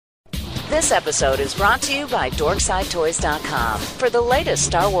This episode is brought to you by DorksideToys.com. For the latest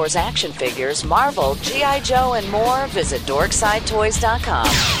Star Wars action figures, Marvel, G.I. Joe, and more, visit DorksideToys.com.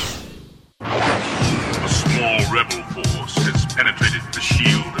 A small rebel force has penetrated the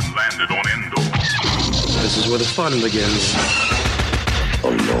shield and landed on Endor. This is where the fun begins. A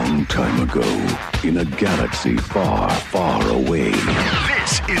long time ago, in a galaxy far, far away.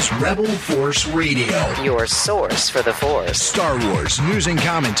 This is RebelForce Radio, Your source for the Force. Star Wars news and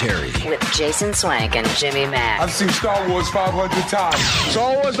commentary. With Jason Swank and Jimmy Mack. I've seen Star Wars 500 times.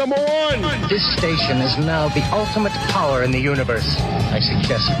 Star Wars #1! This station is now the ultimate power in the universe. I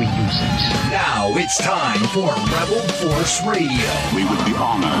suggest we use it. Now it's time for RebelForce Radio. We would be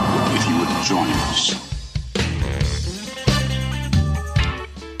honored if you would join us.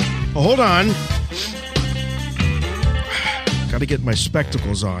 Well, hold on. Got to get my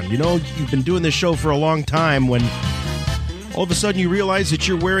spectacles on. You know, you've been doing this show for a long time when all of a sudden you realize that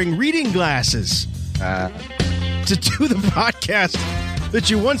you're wearing reading glasses to do the podcast that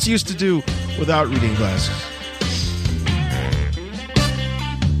you once used to do without reading glasses.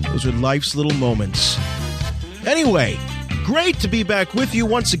 Those are life's little moments. Anyway, great to be back with you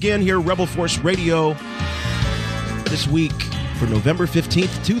once again here, Rebel Force Radio, this week. For November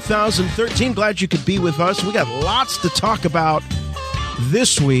 15th, 2013. Glad you could be with us. We got lots to talk about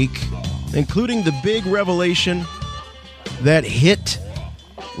this week, including the big revelation that hit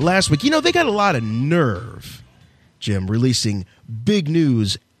last week. You know, they got a lot of nerve, Jim, releasing big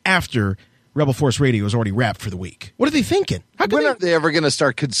news after Rebel Force Radio is already wrapped for the week. What are they thinking? When are they ever going to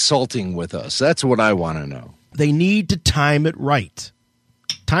start consulting with us? That's what I want to know. They need to time it right.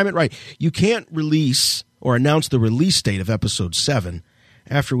 Time it right. You can't release or announce the release date of Episode 7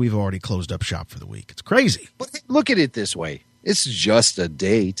 after we've already closed up shop for the week. It's crazy. But look at it this way. It's just a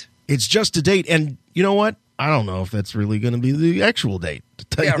date. It's just a date. And you know what? I don't know if that's really going to be the actual date, to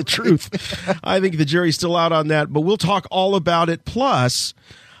tell you the truth. I think the jury's still out on that, but we'll talk all about it. Plus,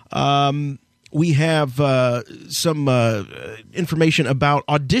 we have some information about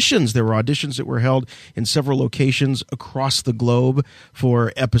auditions. There were auditions that were held in several locations across the globe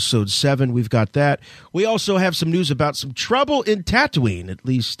for Episode 7. We've got that. We also have some news about some trouble in Tatooine, at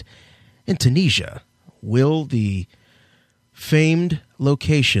least in Tunisia. Will the famed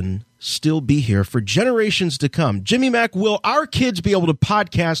location still be here for generations to come? Jimmy Mack, will our kids be able to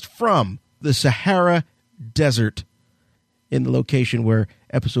podcast from the Sahara Desert in the location where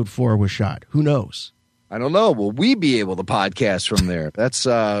Episode 4 was shot? Who knows? I don't know. Will we be able to podcast from there? That's.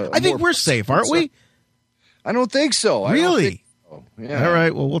 I think we're safe, aren't we? I don't think so. Really? Yeah. All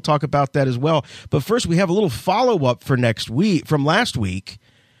right. Well, we'll talk about that as well. But first, we have a little follow-up for next week from last week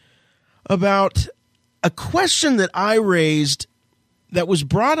about a question that I raised that was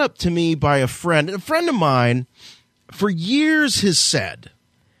brought up to me by a friend. A friend of mine for years has said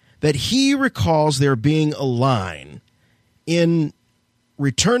that he recalls there being a line in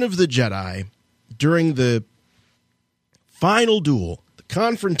Return of the Jedi during the final duel, the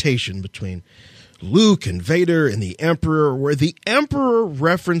confrontation between Luke and Vader and the Emperor, where the Emperor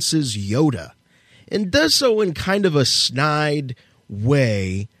references Yoda and does so in kind of a snide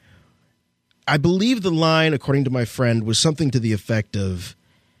way. I believe the line, according to my friend, was something to the effect of,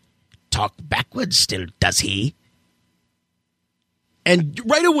 "Talk backwards still, does he?" And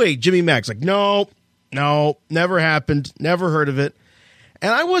right away, Jimmy Mack's like, no, never happened, never heard of it.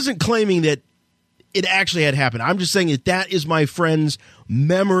 And I wasn't claiming that it actually had happened. I'm just saying that is my friend's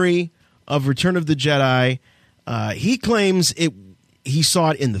memory of Return of the Jedi. He claims he saw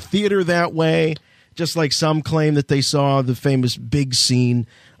it in the theater that way, just like some claim that they saw the famous big scene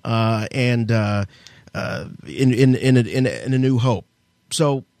in A New Hope.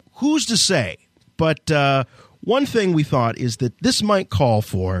 So who's to say? But one thing we thought is that this might call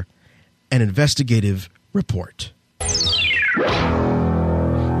for an investigative report.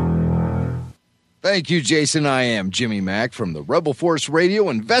 Thank you, Jason. I am Jimmy Mack from the Rebel Force Radio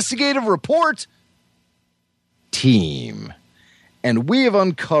Investigative Report team. And we have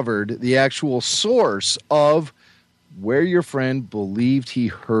uncovered the actual source of where your friend believed he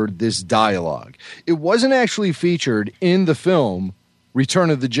heard this dialogue. It wasn't actually featured in the film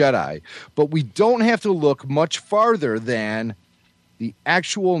Return of the Jedi, but we don't have to look much farther than the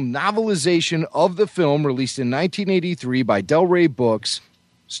actual novelization of the film released in 1983 by Del Rey Books,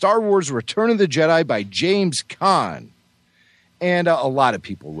 Star Wars Return of the Jedi by James Caan. And a lot of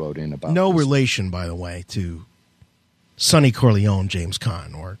people wrote in about No this. relation, by the way, to Sonny Corleone, James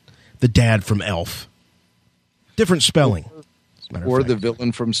Caan, or the dad from Elf. Different spelling. Or the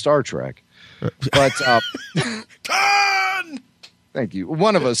villain from Star Trek. But Caan! Thank you.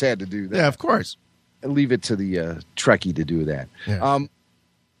 One of us had to do that. Yeah, of course. Leave it to the Trekkie to do that. Yeah.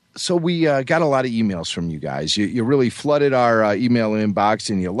 So we got a lot of emails from you guys. You really flooded our email inbox,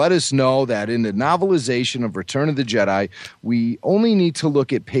 and you let us know that in the novelization of Return of the Jedi, we only need to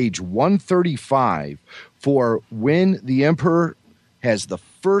look at page 135 for when the Emperor has the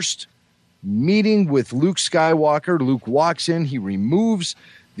first meeting with Luke Skywalker. Luke walks in. He removes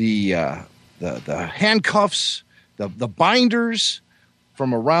the handcuffs, the binders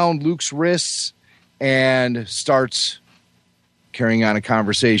from around Luke's wrists, and starts carrying on a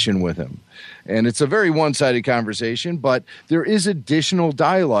conversation with him. And it's a very one-sided conversation, but there is additional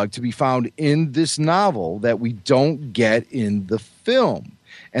dialogue to be found in this novel that we don't get in the film.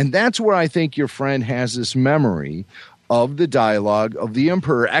 And that's where I think your friend has this memory of the dialogue of the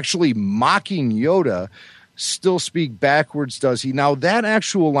Emperor actually mocking Yoda. Still speak backwards, does he? Now, that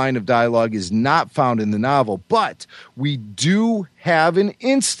actual line of dialogue is not found in the novel, but we do have an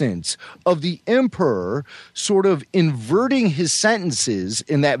instance of the Emperor sort of inverting his sentences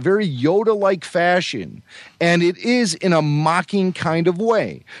in that very Yoda-like fashion, and it is in a mocking kind of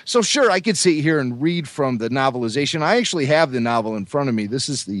way. So sure, I could sit here and read from the novelization. I actually have the novel in front of me. This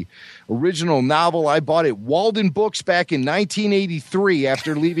is the original novel. I bought it Walden Books back in 1983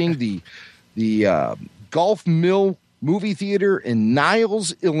 after leaving the Gulf Mill movie theater in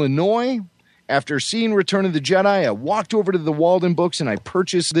Niles, Illinois. After seeing Return of the Jedi, I walked over to the Walden Books and I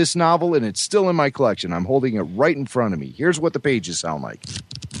purchased this novel, and it's still in my collection. I'm holding it right in front of me. Here's what the pages sound like.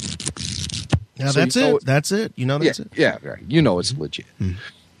 Now so that's it. That's it. You know that's it. Yeah, right. You know it's legit.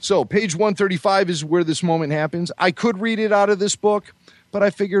 So page 135 is where this moment happens. I could read it out of this book, but I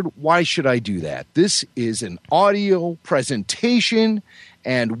figured, why should I do that? This is an audio presentation,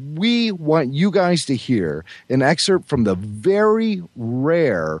 and we want you guys to hear an excerpt from the very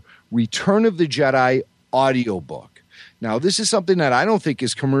rare Return of the Jedi audiobook. Now, this is something that I don't think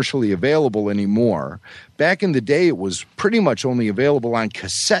is commercially available anymore. Back in the day, it was pretty much only available on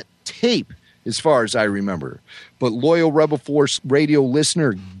cassette tape, as far as I remember. But loyal Rebel Force Radio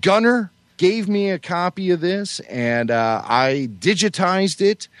listener Gunner gave me a copy of this, and I digitized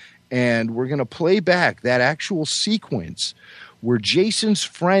it, and we're going to play back that actual sequence where Jason's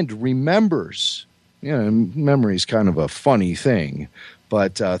friend remembers. You know, memory is kind of a funny thing,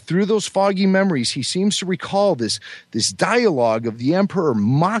 but through those foggy memories, he seems to recall this dialogue of the Emperor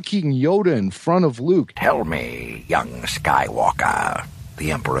mocking Yoda in front of Luke. "Tell me, young Skywalker,"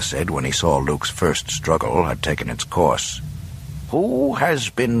 the Emperor said when he saw Luke's first struggle had taken its course, "who has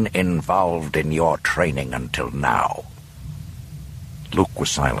been involved in your training until now?" Luke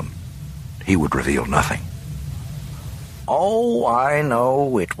was silent. He would reveal nothing. "Oh, I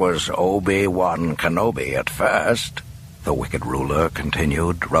know it was Obi-Wan Kenobi at first," the wicked ruler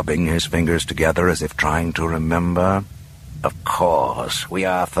continued, rubbing his fingers together as if trying to remember. "Of course, we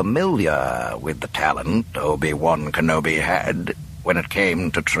are familiar with the talent Obi-Wan Kenobi had when it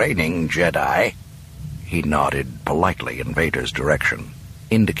came to training Jedi." He nodded politely in Vader's direction,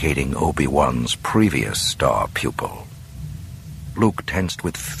 indicating Obi-Wan's previous star pupil. Luke tensed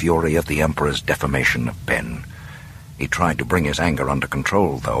with fury at the Emperor's defamation of Ben. He tried to bring his anger under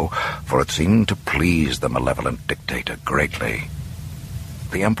control, though, for it seemed to please the malevolent dictator greatly.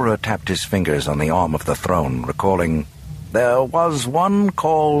 The Emperor tapped his fingers on the arm of the throne, recalling, "There was one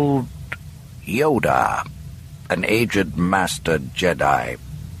called Yoda, an aged master Jedi.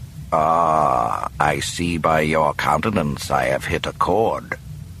 I see by your countenance I have hit a chord."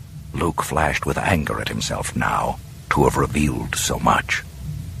 Luke flashed with anger at himself now, to have revealed so much.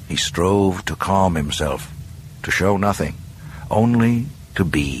 He strove to calm himself, to show nothing, only to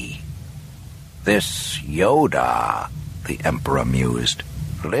be. "This Yoda," the Emperor mused,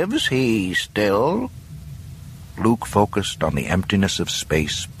 "lives he still?" Luke focused on the emptiness of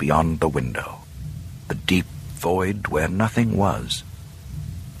space beyond the window, the deep void where nothing was.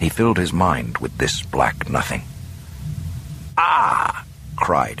 He filled his mind with this black nothing. "Ah!"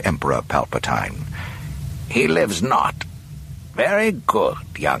 cried Emperor Palpatine. "He lives not. Very good,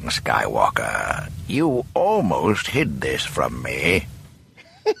 young Skywalker. You almost hid this from me."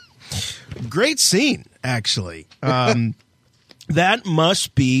 Great scene, actually. That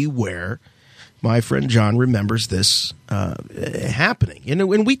must be where my friend John remembers this happening.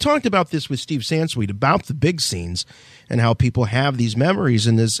 And we talked about this with Steve Sansweet about the big scenes and how people have these memories.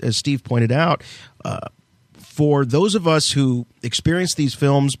 And as Steve pointed out, for those of us who experienced these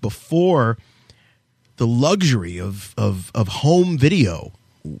films before the luxury of home video,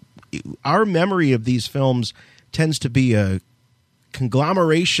 our memory of these films tends to be a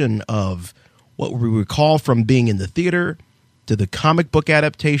conglomeration of what we recall from being in the theater, to the comic book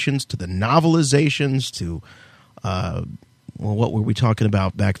adaptations, to the novelizations, to what were we talking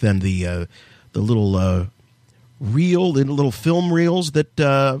about back then? The little little film reels that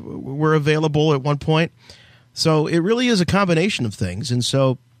were available at one point. So it really is a combination of things. And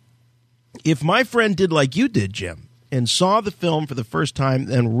so if my friend did like you did, Jim, and saw the film for the first time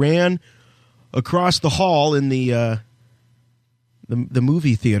and ran across the hall in the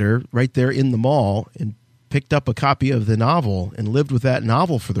movie theater right there in the mall and picked up a copy of the novel and lived with that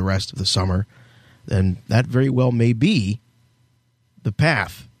novel for the rest of the summer, then that very well may be the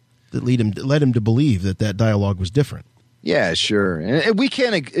path that led him to believe that dialogue was different. Yeah, sure. And we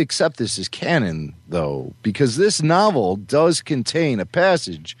can't accept this as canon, though, because this novel does contain a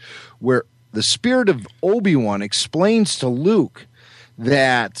passage where the spirit of Obi-Wan explains to Luke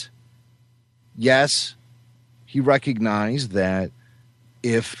that, yes, he recognized that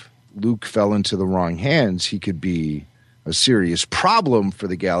if Luke fell into the wrong hands, he could be a serious problem for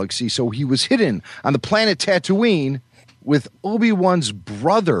the galaxy. So he was hidden on the planet Tatooine with Obi-Wan's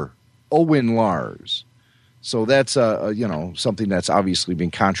brother, Owen Lars. So that's something that's obviously been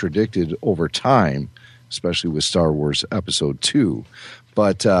contradicted over time, especially with Star Wars Episode 2.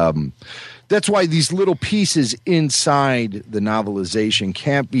 But that's why these little pieces inside the novelization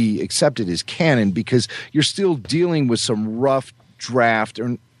can't be accepted as canon, because you're still dealing with some rough draft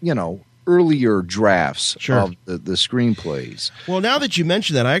or, earlier drafts of the screenplays. Well, now that you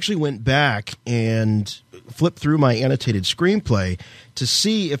mention that, I actually went back and flipped through my annotated screenplay to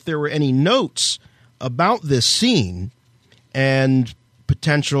see if there were any notes about this scene and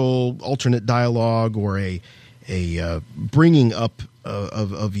potential alternate dialogue or a bringing up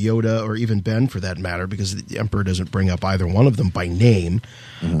of Yoda or even Ben, for that matter, because the Emperor doesn't bring up either one of them by name.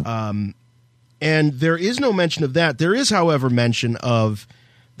 Mm-hmm. And there is no mention of that. There is, however, mention of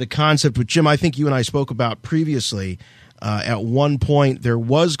the concept, which, Jim, I think you and I spoke about previously. At one point, there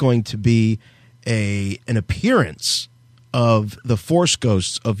was going to be an appearance of the Force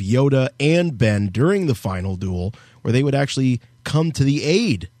ghosts of Yoda and Ben during the final duel, where they would actually come to the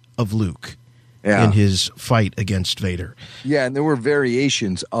aid of Luke in his fight against Vader. Yeah, and there were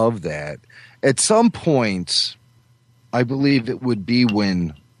variations of that. At some points, I believe it would be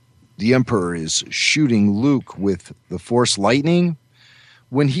when the Emperor is shooting Luke with the Force lightning.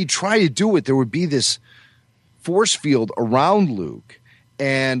 When he tried to do it, there would be this force field around Luke.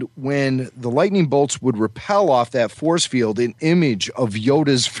 And when the lightning bolts would repel off that force field, an image of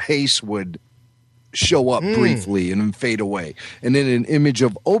Yoda's face would show up briefly and then fade away. And then an image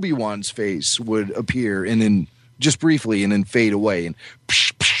of Obi-Wan's face would appear and then just briefly and then fade away. And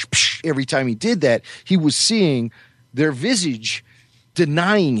every time he did that, he was seeing their visage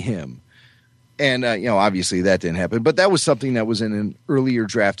denying him. And, obviously that didn't happen. But that was something that was in an earlier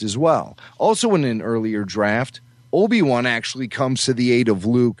draft as well. Also in an earlier draft, Obi-Wan actually comes to the aid of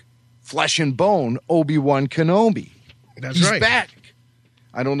Luke, flesh and bone, Obi-Wan Kenobi. He's back.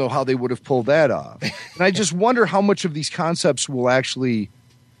 I don't know how they would have pulled that off. And I just wonder how much of these concepts will actually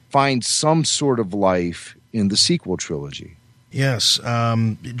find some sort of life in the sequel trilogy. Yes.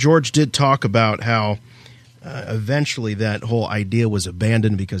 George did talk about how eventually that whole idea was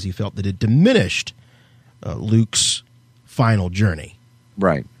abandoned because he felt that it diminished Luke's final journey.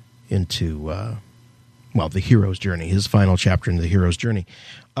 Right. Into, the hero's journey, his final chapter in the hero's journey.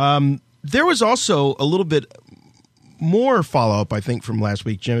 There was also a little bit more follow-up, I think, from last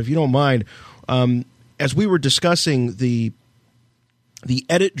week, Jim, if you don't mind. As we were discussing the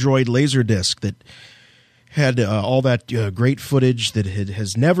edit droid Laserdisc that had all that great footage that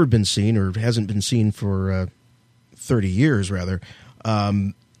has never been seen or hasn't been seen for 30 years, rather,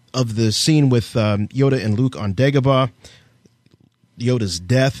 of the scene with Yoda and Luke on Dagobah, Yoda's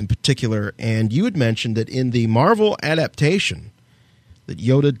death in particular. And you had mentioned that in the Marvel adaptation that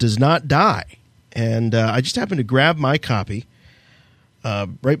Yoda does not die. And I just happened to grab my copy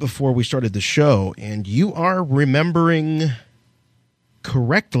right before we started the show, and you are remembering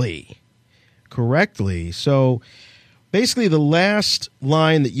correctly. So basically the last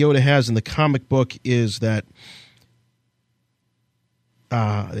line that Yoda has in the comic book is that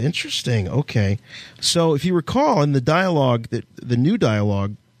interesting. Okay. So if you recall in the dialogue, the new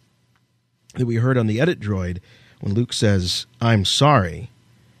dialogue that we heard on the edit droid, when Luke says, "I'm sorry,"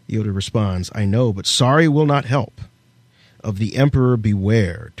 Yoda responds, "I know, but sorry will not help. Of the Emperor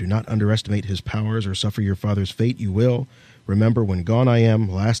beware. Do not underestimate his powers or suffer your father's fate. You will. Remember, when gone I am,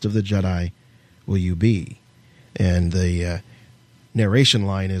 last of the Jedi will you be." And the narration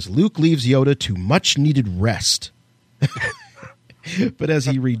line is, Luke leaves Yoda to much-needed rest. But as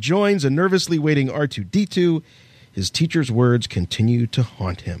he rejoins a nervously waiting R2-D2, his teacher's words continue to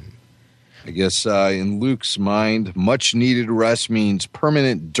haunt him. I guess in Luke's mind, much-needed rest means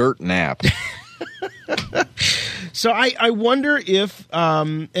permanent dirt nap. So I wonder if,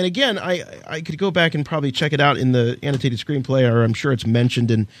 and again, I could go back and probably check it out in the annotated screenplay, or I'm sure it's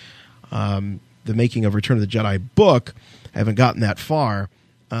mentioned in the Making of Return of the Jedi book. I haven't gotten that far.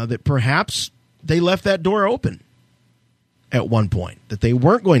 That perhaps they left that door open at one point, that they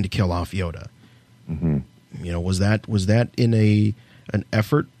weren't going to kill off Yoda. Mm-hmm. You know, was that in an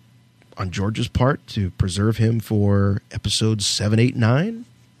effort on George's part to preserve him for episodes 7, 8, 9?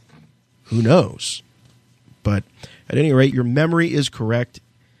 Who knows? But at any rate, your memory is correct.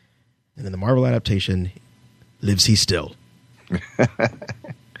 And in the Marvel adaptation, lives he still.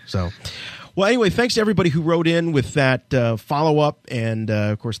 So, well, anyway, thanks to everybody who wrote in with that follow-up. And,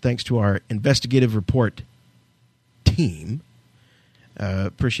 of course, thanks to our Investigative Report team.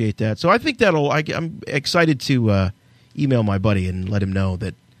 Appreciate that. So I think I'm excited to email my buddy and let him know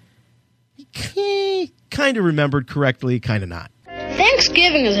that he kind of remembered correctly, kind of not.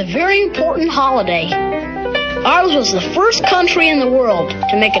 Thanksgiving is a very important holiday. Ours was the first country in the world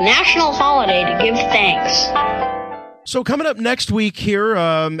to make a national holiday to give thanks. So coming up next week here,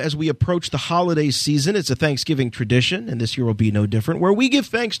 as we approach the holiday season, it's a Thanksgiving tradition, and this year will be no different, where we give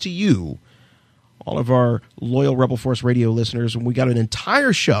thanks to you, all of our loyal Rebel Force Radio listeners, and we got an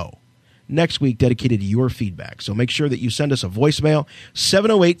entire show next week dedicated to your feedback. So make sure that you send us a voicemail,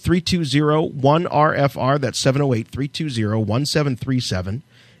 708-320-1RFR. That's 708-320-1737.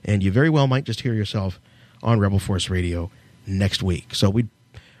 And you very well might just hear yourself on Rebel Force Radio next week. So we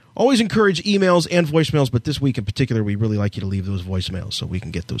always encourage emails and voicemails, but this week in particular, we really like you to leave those voicemails so we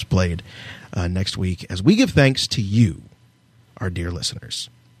can get those played next week as we give thanks to you, our dear listeners.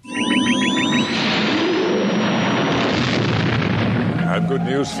 I have good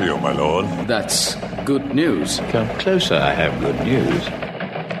news for you, my lord. That's good news. Come closer, I have good news.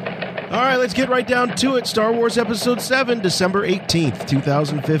 All right, let's get right down to it. Star Wars Episode 7, December 18th,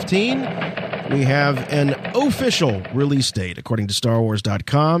 2015. We have an official release date, according to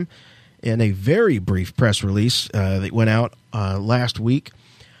StarWars.com, and a very brief press release that went out last week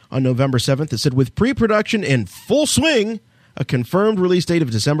on November 7th. It said, with pre-production in full swing, a confirmed release date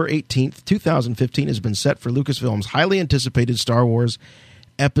of December 18th, 2015 has been set for Lucasfilm's highly anticipated Star Wars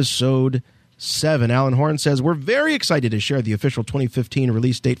Episode 7. Alan Horn says, we're very excited to share the official 2015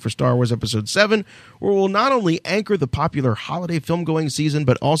 release date for Star Wars Episode 7, where we'll not only anchor the popular holiday film-going season,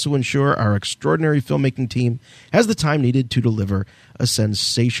 but also ensure our extraordinary filmmaking team has the time needed to deliver a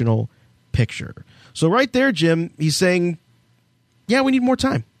sensational picture. So right there, Jim, he's saying, yeah, we need more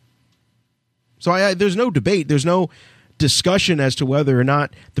time. So there's no debate. There's no discussion as to whether or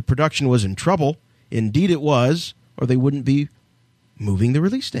not the production was in trouble. Indeed it was, or they wouldn't be moving the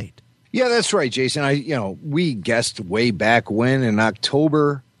release date. Yeah, that's right, Jason. We guessed way back when in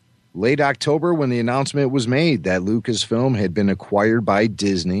October, late October, when the announcement was made that Lucasfilm had been acquired by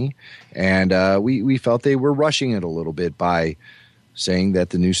Disney, and we felt they were rushing it a little bit by saying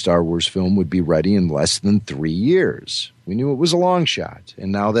that the new Star Wars film would be ready in less than 3 years. We knew it was a long shot,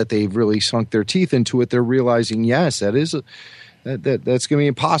 and now that they've really sunk their teeth into it, they're realizing, yes, that's going to be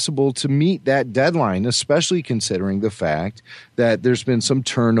impossible to meet that deadline, especially considering the fact that there's been some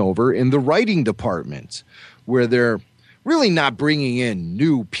turnover in the writing department, where they're really not bringing in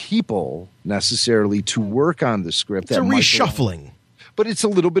new people necessarily to work on the script. It's a reshuffling. But it's a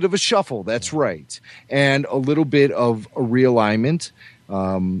little bit of a shuffle, that's right, and a little bit of a realignment,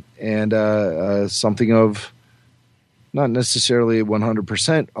 and something of not necessarily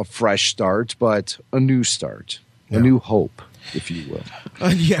 100% a fresh start, but a new start, a new hope, if you will.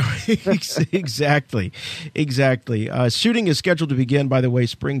 Yeah, exactly. Shooting is scheduled to begin, by the way,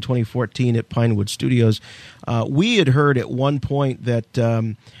 spring 2014 at Pinewood Studios. We had heard at one point that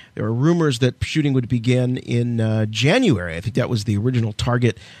there were rumors that shooting would begin in January. I think that was the original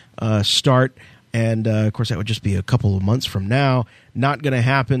target start. And, of course, that would just be a couple of months from now. Not going to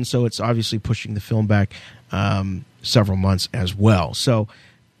happen, so it's obviously pushing the film back several months as well. So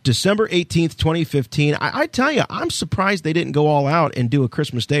December 18th, 2015, I tell you, I'm surprised they didn't go all out and do a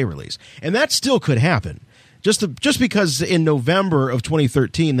Christmas Day release. And that still could happen. Just because in November of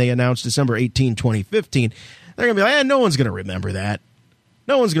 2013 they announced December 18, 2015, they're going to be like, no one's going to remember that.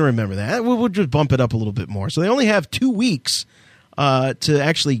 No one's going to remember that. We'll just bump it up a little bit more. So they only have 2 weeks to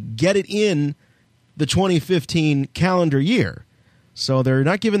actually get it in the 2015 calendar year. So they're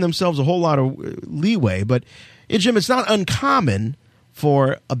not giving themselves a whole lot of leeway. But, Jim, it's not uncommon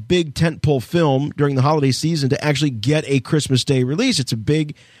for a big tentpole film during the holiday season to actually get a Christmas Day release. That's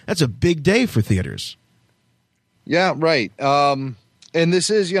a big day for theaters. Yeah, right. And this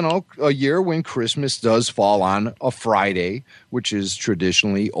is, a year when Christmas does fall on a Friday, which is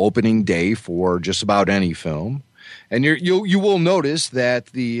traditionally opening day for just about any film. And you will notice that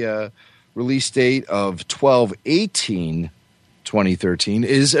the release date of 12/18/2013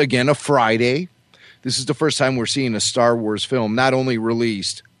 is again a Friday. This is the first time we're seeing a Star Wars film not only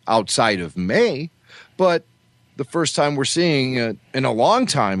released outside of May, but the first time we're seeing, in a long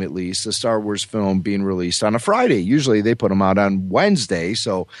time at least, a Star Wars film being released on a Friday. Usually they put them out on Wednesday,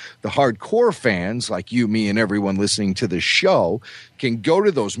 so the hardcore fans like you, me, and everyone listening to the show can go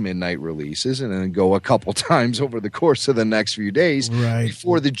to those midnight releases and then go a couple times over the course of the next few days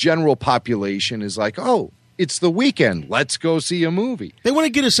before the general population is like, oh, it's the weekend. Let's go see a movie. They want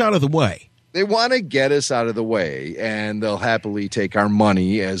to get us out of the way. They want to get us out of the way, and they'll happily take our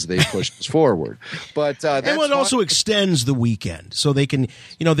money as they push us forward. But and it also extends the weekend, so they can,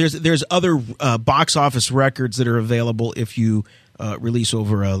 there's other box office records that are available if you release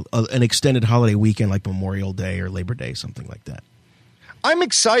over an extended holiday weekend like Memorial Day or Labor Day, something like that. I'm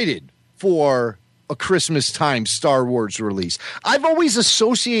excited for a Christmas time Star Wars release. I've always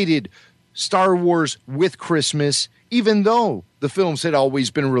associated Star Wars with Christmas, even though the films had always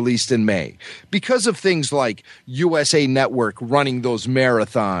been released in May, because of things like USA Network running those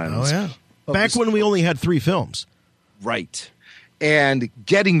marathons. Oh, yeah. Back when we only had 3 films. Right. And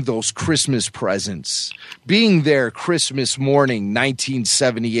getting those Christmas presents, being there Christmas morning,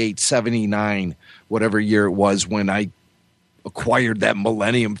 1978, 79, whatever year it was when I acquired that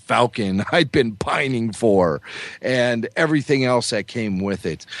Millennium Falcon I'd been pining for, and everything else that came with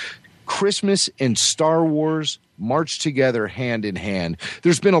it. Christmas and Star Wars march together hand in hand.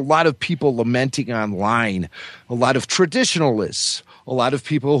 There's been a lot of people lamenting online, a lot of traditionalists, a lot of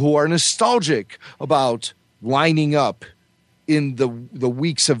people who are nostalgic about lining up in the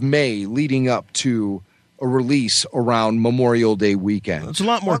weeks of May leading up to a release around Memorial Day weekend. It's a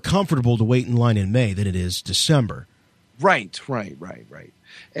lot more comfortable to wait in line in May than it is December. Right.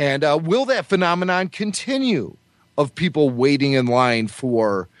 And will that phenomenon continue of people waiting in line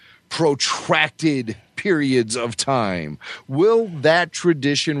for protracted periods of time? Will that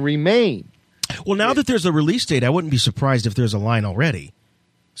tradition remain? Well, now that there's a release date, I wouldn't be surprised if there's a line already.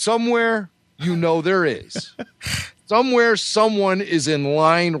 Somewhere, there is. Somewhere, someone is in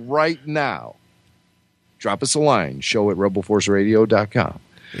line right now. Drop us a line, show at RebelForceRadio.com.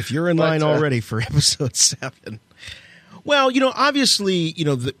 If you're in line already for episode 7. Well, obviously,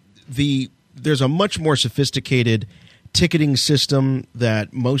 there's a much more sophisticated ticketing system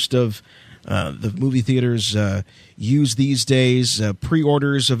that most of the movie theaters use these days.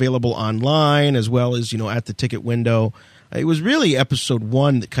 Pre-orders available online as well as, at the ticket window. It was really episode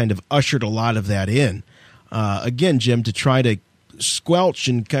 1 that kind of ushered a lot of that in. Again, Jim, to try to squelch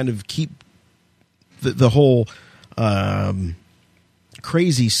and kind of keep the whole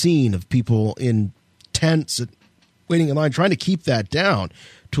crazy scene of people in tents waiting in line, trying to keep that down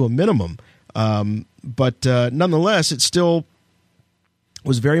to a minimum. But nonetheless, it still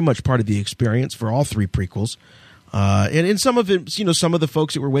was very much part of the experience for all 3 prequels. And in some of it, some of the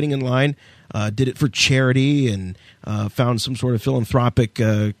folks that were waiting in line did it for charity and found some sort of philanthropic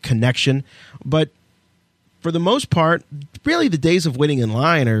connection. But for the most part, really the days of waiting in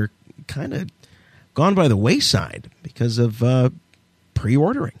line are kind of gone by the wayside because of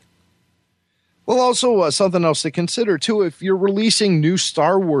pre-ordering. Well, also something else to consider, too, if you're releasing new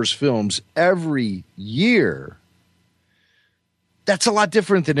Star Wars films every year, that's a lot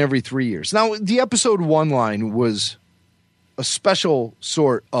different than every 3 years. Now, the episode 1 line was a special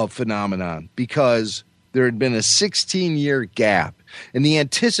sort of phenomenon because there had been a 16-year gap, and the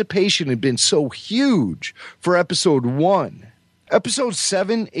anticipation had been so huge for episode 1. Episode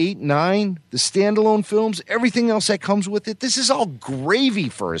 7, 8, 9, the standalone films, everything else that comes with it, this is all gravy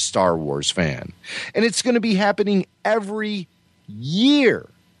for a Star Wars fan. And it's going to be happening every year.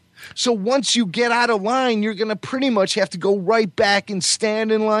 So once you get out of line, you're going to pretty much have to go right back and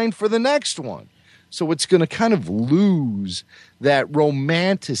stand in line for the next one. So it's going to kind of lose that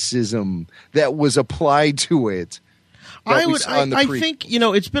romanticism that was applied to it. I think,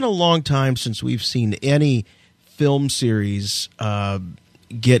 it's been a long time since we've seen any film series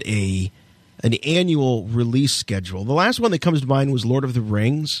get an annual release schedule. The last one that comes to mind was Lord of the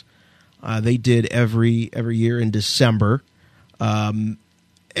Rings. They did every year in December. And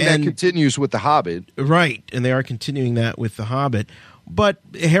that continues with The Hobbit. Right, and they are continuing that with The Hobbit. But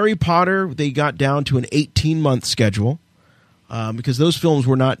Harry Potter, they got down to an 18-month schedule because those films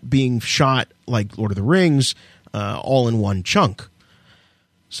were not being shot like Lord of the Rings all in one chunk.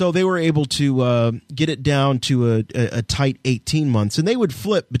 So they were able to get it down to a tight 18 months, and they would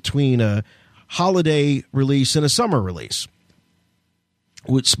flip between a holiday release and a summer release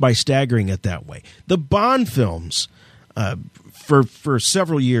by staggering it that way. The Bond films for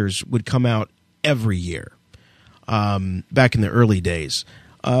several years would come out every year back in the early days.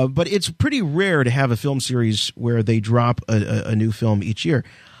 But it's pretty rare to have a film series where they drop a new film each year.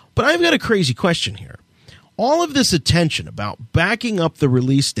 But I've got a crazy question here. All of this attention about backing up the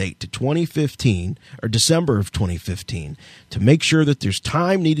release date to 2015 or December of 2015 to make sure that there's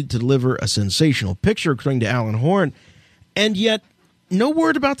time needed to deliver a sensational picture, according to Alan Horn, and yet no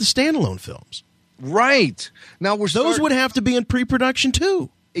word about the standalone films. Right. Now those would have to be in pre-production too.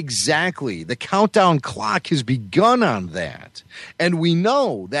 Exactly. The countdown clock has begun on that. And we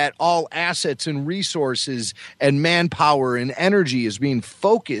know that all assets and resources and manpower and energy is being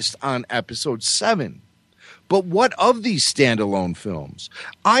focused on episode 7. But what of these standalone films?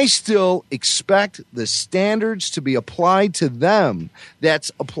 I still expect the standards to be applied to them that's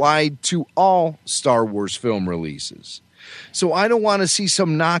applied to all Star Wars film releases. So I don't want to see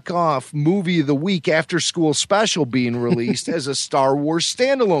some knockoff movie of the week after school special being released as a Star Wars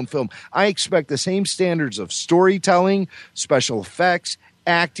standalone film. I expect the same standards of storytelling, special effects,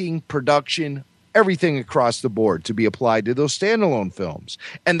 acting, production, everything across the board to be applied to those standalone films.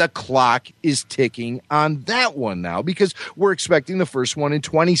 And the clock is ticking on that one now because we're expecting the first one in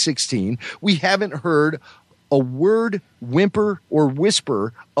 2016. We haven't heard a word, whimper, or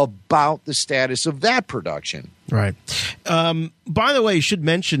whisper about the status of that production. Right. By the way, you should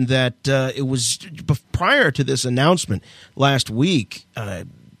mention that it was prior to this announcement last week, I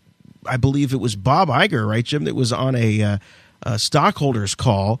believe it was Bob Iger, right, Jim, that was on a stockholders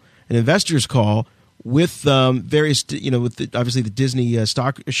call, an investors call with various, obviously the Disney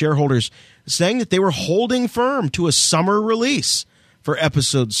stock shareholders saying that they were holding firm to a summer release for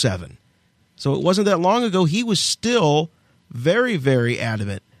episode 7. So it wasn't that long ago. He was still very, very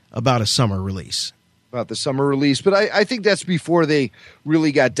adamant about a summer release. About the summer release. But I think that's before they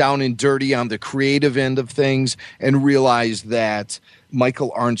really got down and dirty on the creative end of things and realized that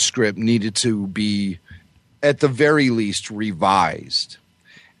Michael Arndt's script needed to be, at the very least, revised.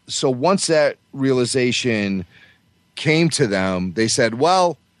 So once that realization came to them, they said,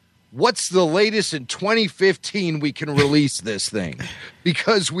 well, what's the latest in 2015 we can release this thing?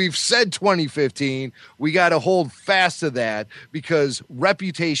 Because we've said 2015, we got to hold fast to that because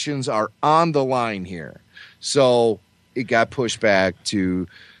reputations are on the line here. So it got pushed back to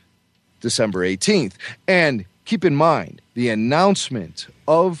December 18th. And keep in mind, the announcement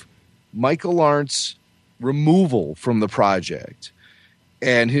of Michael Arndt's removal from the project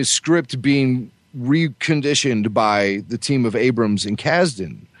and his script being reconditioned by the team of Abrams and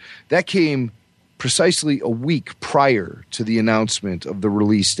Kasdan, that came precisely a week prior to the announcement of the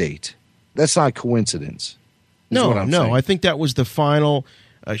release date. That's not coincidence. No. I think that was the final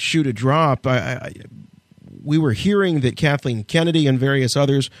shoe to drop. We were hearing that Kathleen Kennedy and various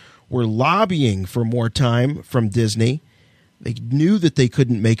others were lobbying for more time from Disney. They knew that they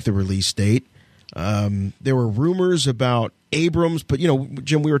couldn't make the release date. There were rumors about Abrams, but,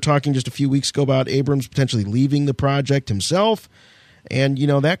 Jim, we were talking just a few weeks ago about Abrams potentially leaving the project himself. And,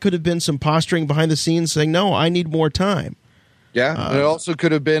 that could have been some posturing behind the scenes saying, no, I need more time. Yeah. It also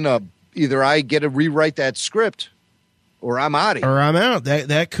could have been either I get to rewrite that script or I'm out of here. Or I'm out.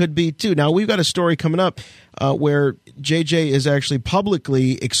 That could be, too. Now, we've got a story coming up where JJ is actually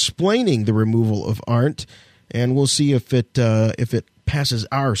publicly explaining the removal of Arndt, and we'll see if it passes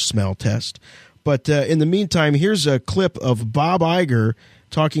our smell test. But in the meantime, here's a clip of Bob Iger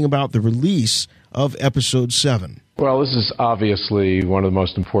talking about the release of Episode 7. Well, this is obviously one of the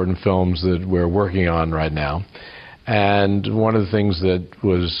most important films that we're working on right now. And one of the things that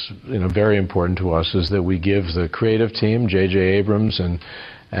was very important to us is that we give the creative team, J.J. Abrams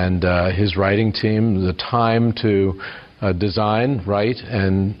and his writing team, the time to design, write,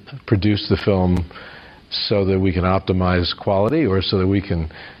 and produce the film so that we can optimize quality or so that we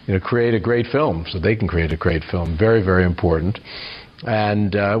can create a great film, so they can create a great film. Very, very important.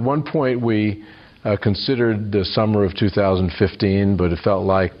 And at one point we considered the summer of 2015, but it felt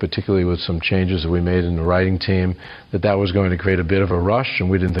like, particularly with some changes that we made in the writing team, that was going to create a bit of a rush, and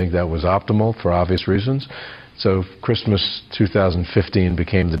we didn't think that was optimal for obvious reasons. So Christmas 2015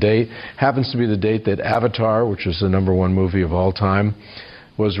 became the date. Happens to be the date that Avatar, which is the #1 movie of all time,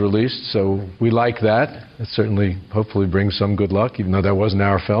 was released. So we like that. It certainly, hopefully, brings some good luck, even though that wasn't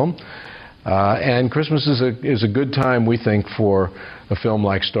our film. And Christmas is a good time, we think, for a film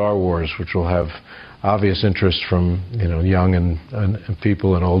like Star Wars, which will have obvious interest from young and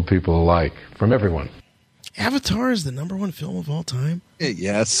people and old people alike, from everyone. Avatar is the #1 film of all time?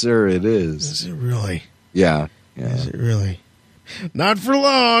 Yes, sir, it is. Is it really? Yeah. Is it really? Not for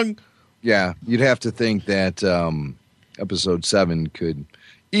long. Yeah, you'd have to think that Episode 7 could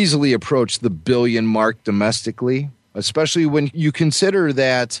easily approach the billion mark domestically, especially when you consider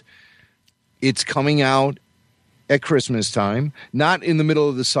that it's coming out at Christmas time, not in the middle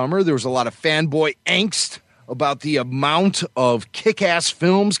of the summer. There was a lot of fanboy angst about the amount of kick-ass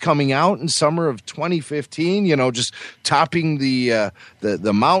films coming out in summer of 2015. Just topping the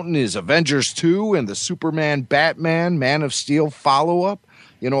mountain is Avengers 2 and the Superman, Batman, Man of Steel follow-up.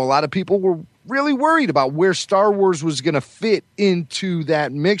 A lot of people were really worried about where Star Wars was going to fit into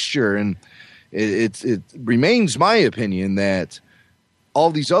that mixture. And it remains my opinion that all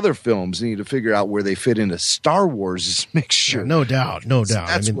these other films need to figure out where they fit into Star Wars' mixture. Yeah, no doubt.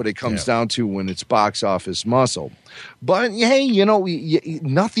 That's what it comes down to when it's box office muscle. But hey,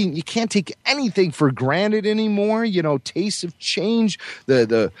 nothing. You can't take anything for granted anymore. Tastes have changed.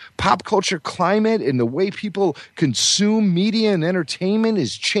 The pop culture climate and the way people consume media and entertainment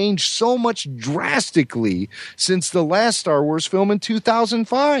has changed so much drastically since the last Star Wars film in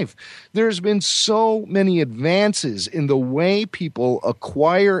 2005. There's been so many advances in the way people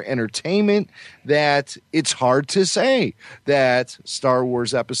acquire entertainment that it's hard to say that Star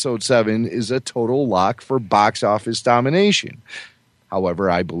Wars Episode 7 is a total lock for box office domination. However,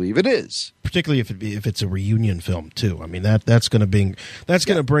 I believe it is. Particularly if it's a reunion film too. I mean that's going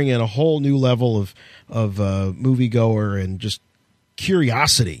to bring in a whole new level of moviegoer and just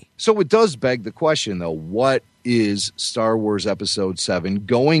curiosity. So it does beg the question, though: what is Star Wars Episode 7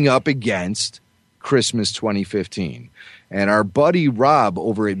 going up against Christmas 2015? And our buddy Rob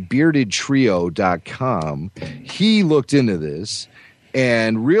over at beardedtrio.com, he looked into this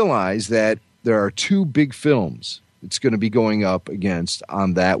and realized that there are two big films it's going to be going up against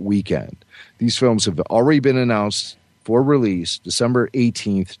on that weekend. These films have already been announced for release December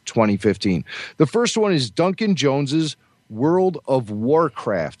 18th, 2015. The first one is Duncan Jones's World of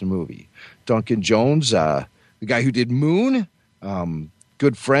Warcraft movie. Duncan Jones, the guy who did Moon,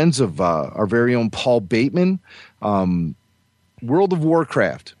 good friends of our very own Paul Bateman. World of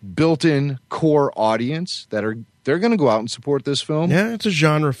Warcraft, built-in core audience they're going to go out and support this film. Yeah, it's a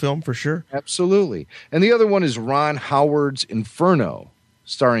genre film for sure. Absolutely. And the other one is Ron Howard's Inferno,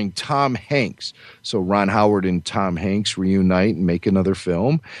 starring Tom Hanks. So Ron Howard and Tom Hanks reunite and make another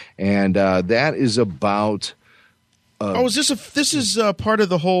film, and that is about. This is part of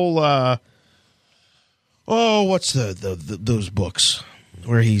the whole. What's those books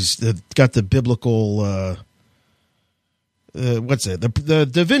where he's got the biblical. What's it? The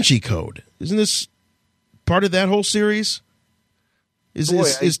Da Vinci Code. Isn't this part of that whole series? Is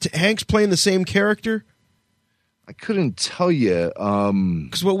Hanks playing the same character? I couldn't tell you.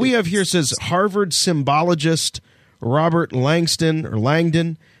 Because what we have here says Harvard symbologist Robert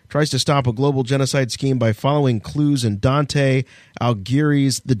Langdon tries to stop a global genocide scheme by following clues in Dante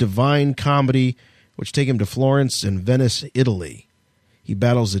Alighieri's The Divine Comedy, which take him to Florence and Venice, Italy. He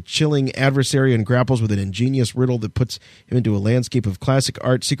battles a chilling adversary and grapples with an ingenious riddle that puts him into a landscape of classic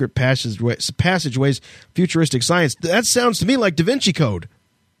art, secret passageways, futuristic science. That sounds to me like Da Vinci Code.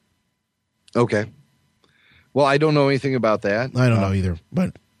 Okay. Well, I don't know anything about that. I don't know either.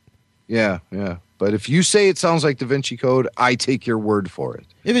 But yeah. But if you say it sounds like Da Vinci Code, I take your word for it.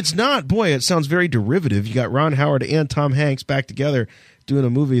 If it's not, boy, it sounds very derivative. You got Ron Howard and Tom Hanks back together doing a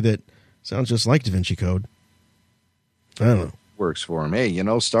movie that sounds just like Da Vinci Code. I don't know. Works for him.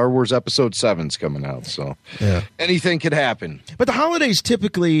 Hey, Star Wars Episode 7's coming out, so anything could happen. But the holidays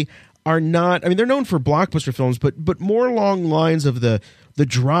typically are not, I mean, they're known for blockbuster films, but more along lines of the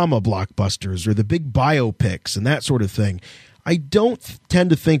drama blockbusters or the big biopics and that sort of thing. I don't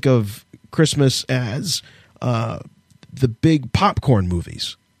tend to think of Christmas as the big popcorn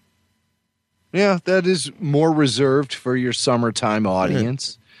movies. Yeah, that is more reserved for your summertime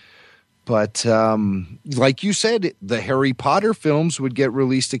audience. But like you said, the Harry Potter films would get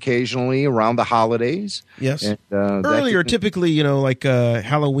released occasionally around the holidays. Yes. And, earlier, typically, like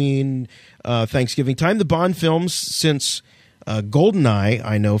Halloween, Thanksgiving time. The Bond films, since GoldenEye,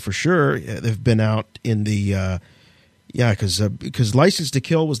 I know for sure, they've been out in the because License to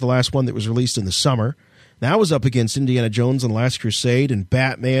Kill was the last one that was released in the summer. That was up against Indiana Jones and Last Crusade and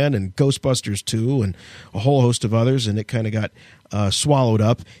Batman and Ghostbusters 2 and a whole host of others, and it kind of got swallowed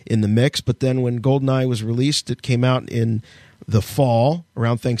up in the mix. But then when GoldenEye was released, it came out in the fall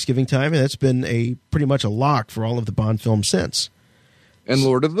around Thanksgiving time, and that's been pretty much a lock for all of the Bond films since. And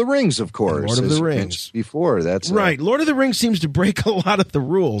Lord of the Rings, of course. Lord of the Rings. Before, that's right. Lord of the Rings seems to break a lot of the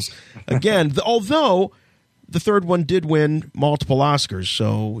rules. Again, although the third one did win multiple Oscars,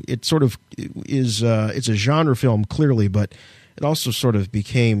 so it sort of is it's a genre film, clearly, but it also sort of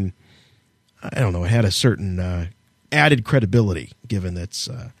became, I don't know, it had a certain added credibility given its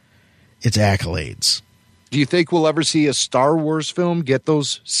accolades. Do you think we'll ever see a Star Wars film get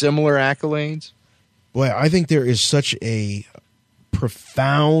those similar accolades? Boy, I think there is such a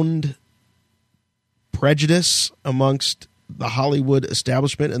profound prejudice amongst the Hollywood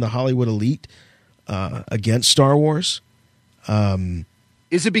establishment and the Hollywood elite against Star Wars.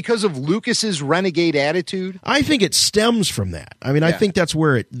 Is it because of Lucas's renegade attitude? I think it stems from that. I mean, I think that's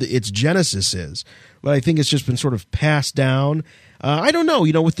where its genesis is. But I think it's just been sort of passed down. I don't know.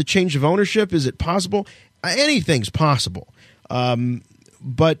 With the change of ownership, is it possible? Anything's possible.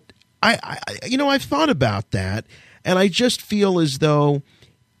 But I've thought about that, and I just feel as though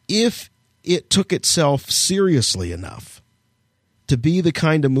if it took itself seriously enough to be the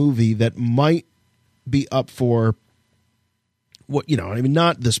kind of movie that might be up for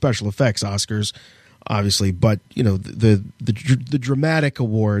not the special effects Oscars, obviously, but the dramatic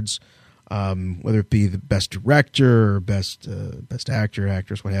awards, whether it be the best director or best actor,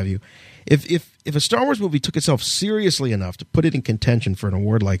 actress, what have you. If a Star Wars movie took itself seriously enough to put it in contention for an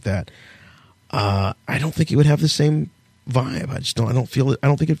award like that, I don't think it would have the same vibe. I don't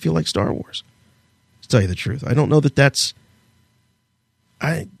think it'd feel like Star Wars. To tell you the truth, I don't know that that's.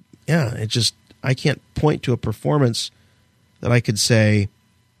 I can't point to a performance that I could say,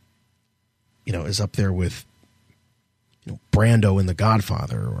 is up there with, Brando in The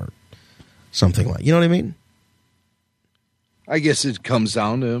Godfather or something like. You know what I mean? I guess it comes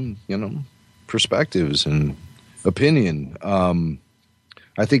down to perspectives and opinion.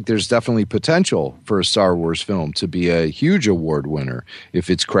 I think there's definitely potential for a Star Wars film to be a huge award winner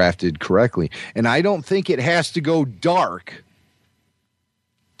if it's crafted correctly, and I don't think it has to go dark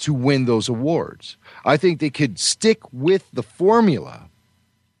to win those awards. I think they could stick with the formula.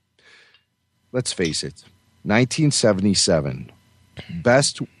 Let's face it, 1977,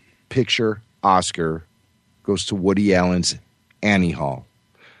 Best Picture Oscar goes to Woody Allen's Annie Hall.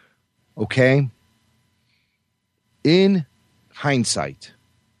 Okay? In hindsight,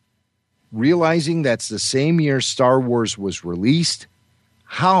 realizing that's the same year Star Wars was released,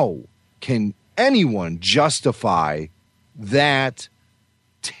 how can anyone justify that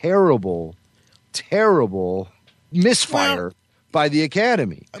terrible misfire by the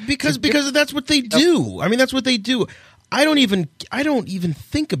Academy? Because that's what they do. I mean, that's what they do. I don't even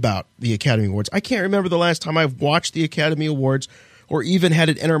think about the Academy Awards. I can't remember the last time I've watched the Academy Awards or even had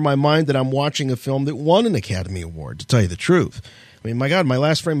it enter my mind that I'm watching a film that won an Academy Award, to tell you the truth. I mean, my God, my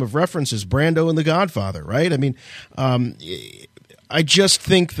last frame of reference is Brando in The Godfather, right? I mean, I just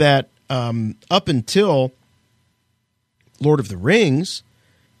think that up until Lord of the Rings,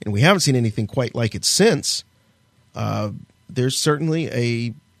 and we haven't seen anything quite like it since, there's certainly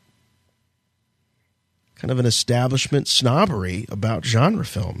a kind of an establishment snobbery about genre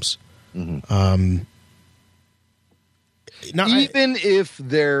films. Mm-hmm. Even if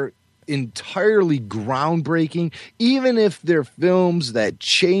they're entirely groundbreaking, even if they're films that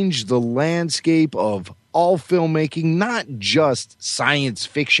change the landscape of all filmmaking, not just science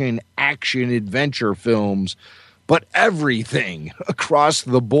fiction, action, adventure films, but everything across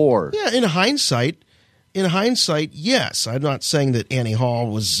the board. Yeah, in hindsight, yes. I'm not saying that Annie Hall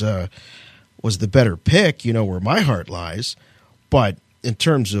was the better pick, where my heart lies. But in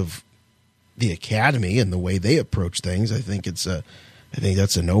terms of the Academy and the way they approach things, I think that's a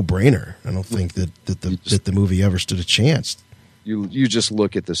no-brainer. I don't think that the movie ever stood a chance. You just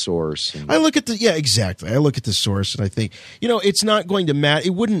look at the source. I look at exactly. I look at the source, and I think it's not going to matter.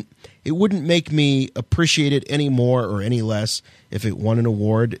 It wouldn't make me appreciate it any more or any less if it won an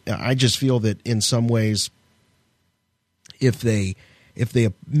award. I just feel that in some ways, if they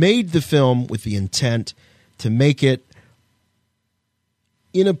made the film with the intent to make it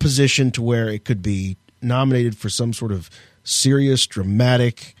in a position to where it could be nominated for some sort of serious,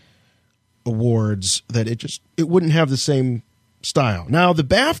 dramatic awards, that it wouldn't have the same style. Now, the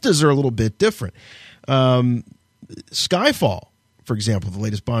BAFTAs are a little bit different. Skyfall, for example, the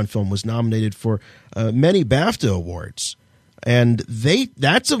latest Bond film, was nominated for many BAFTA awards. And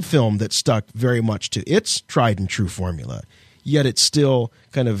that's a film that stuck very much to its tried and true formula, yet it still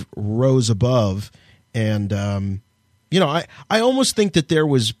kind of rose above. And, I almost think that there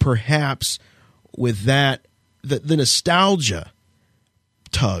was perhaps with that, the nostalgia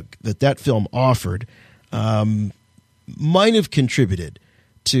tug that film offered might have contributed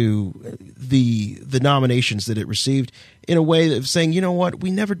to the nominations that it received, in a way of saying, you know what, we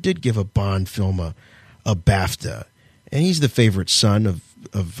never did give a Bond film a BAFTA, and he's the favorite son of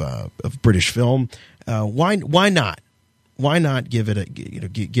British film. Why not? Why not give it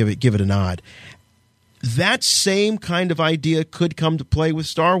a nod? That same kind of idea could come to play with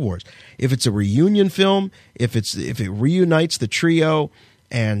Star Wars. If it's a reunion film, if it reunites the trio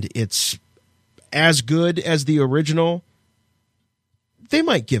and it's as good as the original, they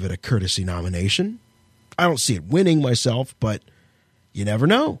might give it a courtesy nomination. I don't see it winning myself, but you never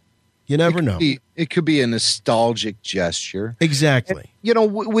know. You never know. It could be a nostalgic gesture. Exactly.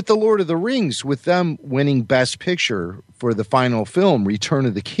 And, with the Lord of the Rings, with them winning Best Picture for the final film, Return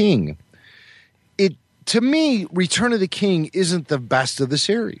of the King, to me, Return of the King isn't the best of the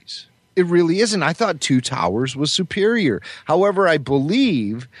series. It really isn't. I thought Two Towers was superior. However, I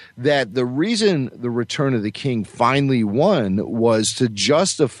believe that the reason the Return of the King finally won was to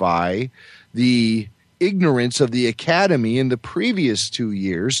justify the ignorance of the Academy in the previous 2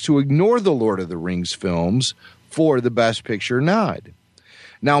 years to ignore the Lord of the Rings films for the Best Picture nod.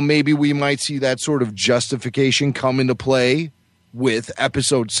 Now, maybe we might see that sort of justification come into play with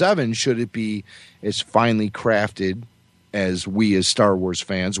Episode 7, should it be as finely crafted as we as Star Wars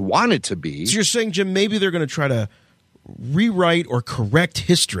fans want it to be. So you're saying, Jim, maybe they're going to try to rewrite or correct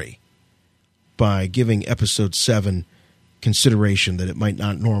history by giving Episode 7 consideration that it might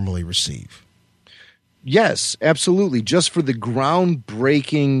not normally receive. Yes, absolutely. Just for the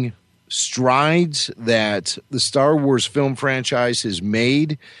groundbreaking strides that the Star Wars film franchise has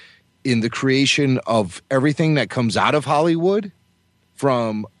made in the creation of everything that comes out of Hollywood,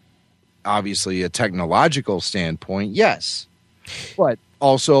 from obviously a technological standpoint, yes. But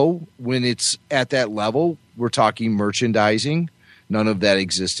also, when it's at that level, we're talking merchandising. None of that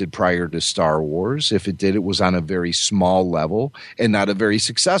existed prior to Star Wars. If it did, it was on a very small level and not a very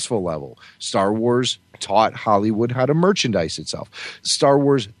successful level. Star Wars taught Hollywood how to merchandise itself. Star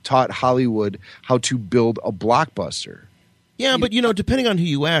Wars taught Hollywood how to build a blockbuster. Yeah, but, depending on who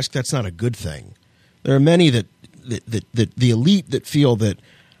you ask, that's not a good thing. There are many that the elite that feel that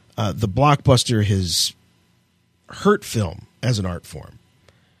the blockbuster has hurt film as an art form.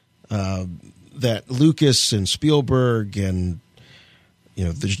 That Lucas and Spielberg and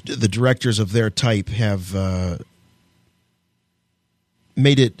the directors of their type have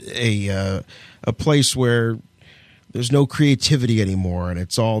made it a place where there's no creativity anymore, and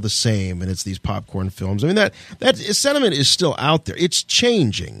it's all the same, and it's these popcorn films. I mean, that sentiment is still out there. It's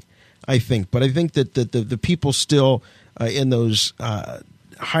changing, I think, but I think that the people still in those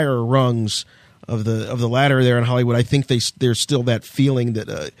higher rungs of the ladder there in Hollywood, I think there's still that feeling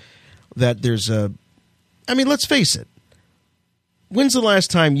that there's a. I mean, let's face it. When's the last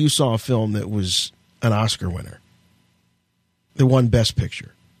time you saw a film that was an Oscar winner? That won Best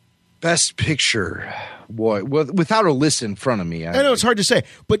Picture. Best Picture, boy, without a list in front of me. I know it's hard to say,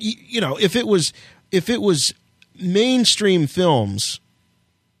 but if it was mainstream films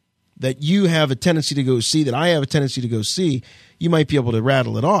that you have a tendency to go see, that I have a tendency to go see, you might be able to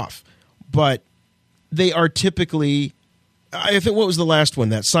rattle it off. But they are typically, I think, what was the last one?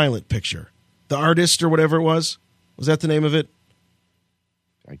 That silent picture, The Artist or whatever it was. Was that the name of it?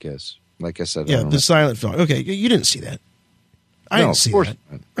 I guess. Like I said, yeah, the silent film. Okay, you didn't see that. I didn't see that.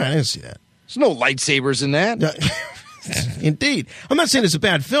 I didn't see that. There's no lightsabers in that. Indeed. I'm not saying it's a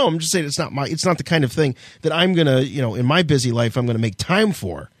bad film. I'm just saying it's not the kind of thing that I'm going to, in my busy life, I'm going to make time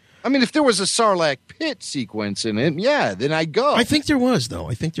for. I mean, if there was a Sarlacc pit sequence in it, yeah, then I'd go. I think there was, though.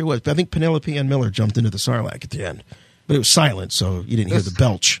 I think Penelope Ann Miller jumped into the Sarlacc at the end. But it was silent, so you didn't hear the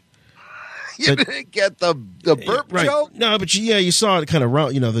belch. You didn't get the burp joke? No, but you saw it kind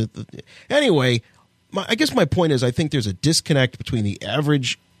of, anyway, I guess my point is I think there's a disconnect between the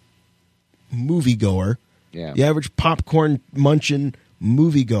average moviegoer, the average popcorn munching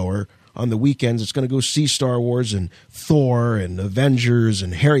moviegoer on the weekends. It's going to go see Star Wars and Thor and Avengers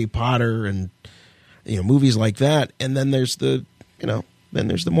and Harry Potter and movies like that. And then there's the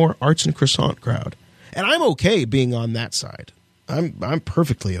more arts and croissant crowd. And I'm okay being on that side. I'm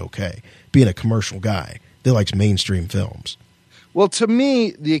perfectly okay being a commercial guy that likes mainstream films. Well, to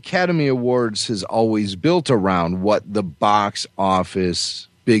me, the Academy Awards has always built around what the box office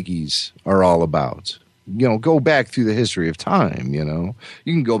biggies are all about. Go back through the history of time, You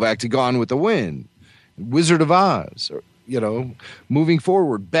can go back to Gone with the Wind, Wizard of Oz, or, moving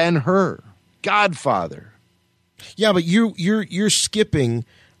forward, Ben-Hur, Godfather. Yeah, but you're skipping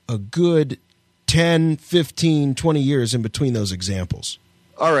a good 10, 15, 20 years in between those examples.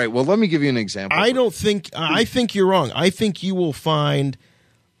 All right, well, let me give you an example. I think you're wrong. I think you will find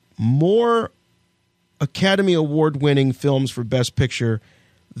more Academy Award-winning films for Best Picture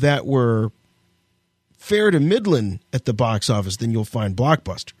that were fair to Midland at the box office than you'll find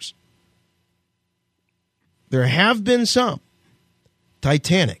blockbusters. There have been some.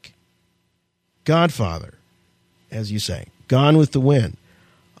 Titanic, Godfather, as you say, Gone with the Wind.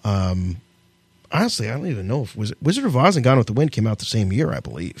 Honestly, I don't even know if Wizard of Oz and Gone with the Wind came out the same year, I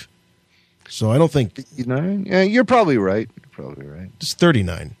believe. So I don't think... 39? Yeah, you're probably right. It's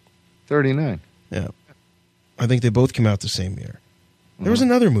 39. 39. Yeah. I think they both came out the same year. There was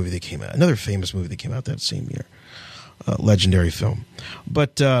another movie that came out, another famous movie that came out that same year. Legendary film.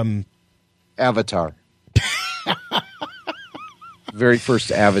 But Avatar. Very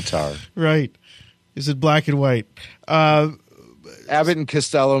first Avatar. Right. Is it black and white? Abbott and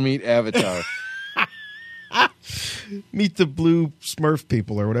Costello meet Avatar. Meet the blue Smurf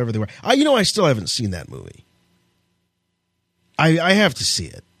people or whatever they were. I still haven't seen that movie. I have to see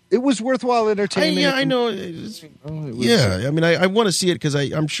it. It was worthwhile entertainment. I know. Yeah, I mean, I want to see it because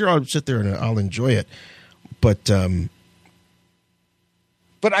I'm sure I'll sit there and I'll enjoy it. But I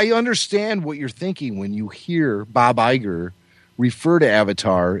understand what you're thinking when you hear Bob Iger refer to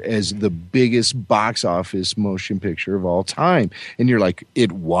Avatar as the biggest box office motion picture of all time. And you're like,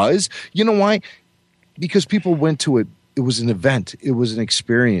 it was? You know why? Because people went to it. It was an event. It was an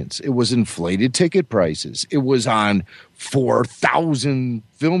experience. It was inflated ticket prices. It was on 4,000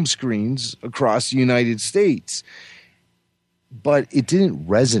 film screens across the United States. But it didn't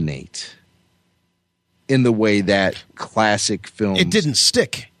resonate in the way that classic films. It didn't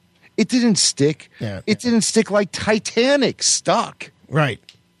stick. It didn't stick. Yeah. It didn't stick like Titanic stuck. Right.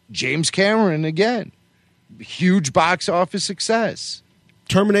 James Cameron, again, huge box office success.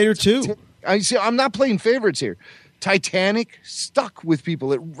 Terminator 2. I'm not playing favorites here. Titanic stuck with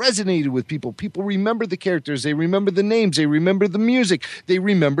people. It resonated with people. People remember the characters. They remember the names. They remember the music. They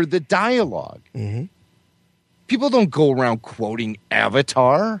remember the dialogue. Mm-hmm. People don't go around quoting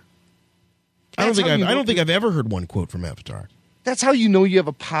Avatar. I don't think I've ever heard one quote from Avatar. That's how you know you have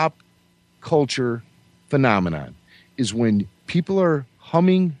a pop culture phenomenon, is when people are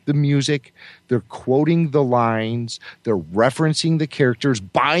humming the music, they're quoting the lines, they're referencing the characters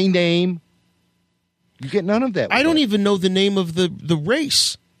by name. You get none of that. I don't even know the name of the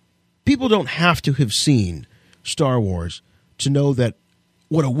race. People don't have to have seen Star Wars to know that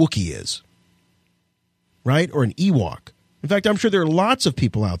what a Wookiee is, right? Or an Ewok. In fact, I'm sure there are lots of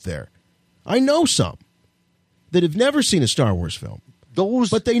people out there. I know some that have never seen a Star Wars film.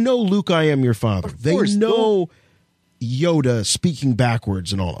 But they know Luke, I am your father. They know Yoda speaking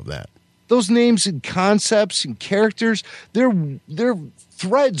backwards and all of that. Those names and concepts and characters, they're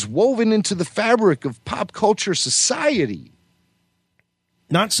threads woven into the fabric of pop culture society.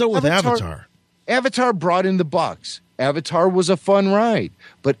 Not so with Avatar. Avatar brought in the bucks. Avatar was a fun ride,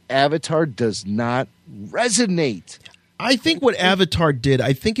 but Avatar does not resonate. I think what Avatar did,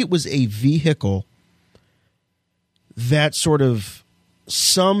 I think it was a vehicle that sort of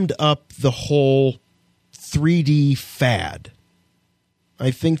summed up the whole 3D fad.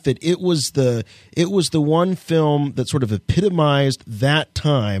 I think that it was the one film that sort of epitomized that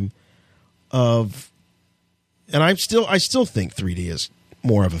time of, and I still think 3D is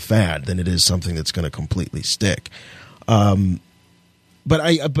more of a fad than it is something that's going to completely stick. But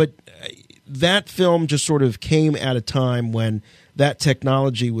that film just sort of came at a time when that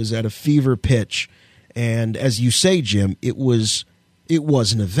technology was at a fever pitch, and as you say, Jim, it was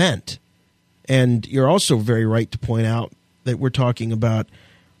an event. And you're also very right to point out that we're talking about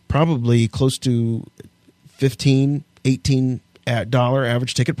probably close to $15, $18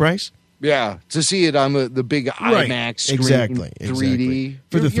 average ticket price. Yeah, to see it on the big IMAX screen, exactly, 3D.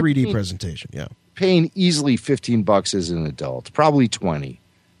 For the 3D presentation, yeah. Paying easily $15 as an adult, probably $20.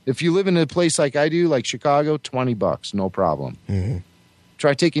 If you live in a place like I do, like Chicago, $20, no problem. Mm-hmm.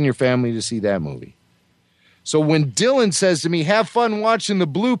 Try taking your family to see that movie. So when Dylan says to me, have fun watching the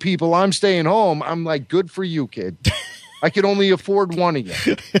blue people, I'm staying home, I'm like, good for you, kid. I could only afford one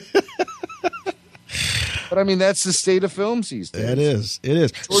again. But I mean, that's the state of films these days. It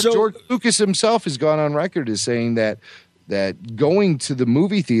is. George Lucas himself has gone on record as saying that going to the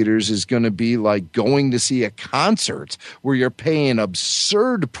movie theaters is going to be like going to see a concert where you're paying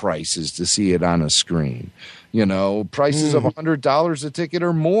absurd prices to see it on a screen. You know, prices of $100 a ticket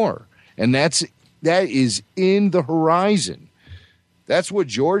or more. And that is in the horizon. That's what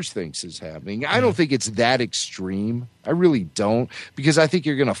George thinks is happening. I don't think it's that extreme. I really don't, because I think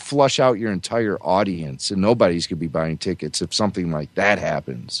you're going to flush out your entire audience and nobody's going to be buying tickets if something like that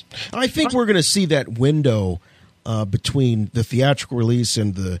happens. I think we're going to see that window between the theatrical release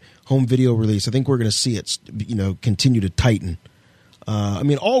and the home video release. I think we're going to see it, continue to tighten. I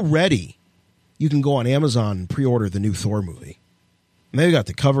mean, already you can go on Amazon and pre-order the new Thor movie. And they got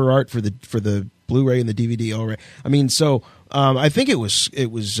the cover art for the Blu-ray and the DVD already. I mean, so I think it was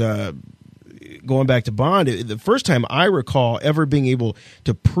going back to Bond. The first time I recall ever being able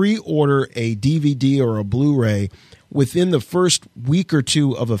to pre-order a DVD or a Blu-ray within the first week or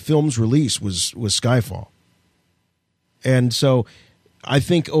two of a film's release was Skyfall. And so I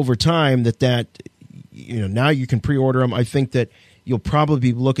think over time that now you can pre-order them. I think that you'll probably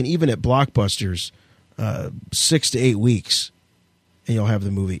be looking even at Blockbusters 6 to 8 weeks. And you'll have the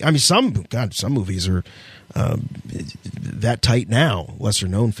movie. I mean, some movies are that tight now, lesser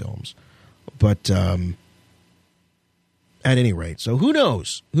known films. But at any rate, so who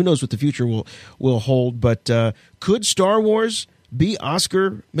knows? Who knows what the future will hold? But could Star Wars be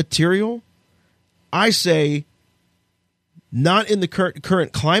Oscar material? I say not in the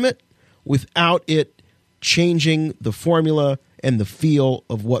current climate, without it changing the formula and the feel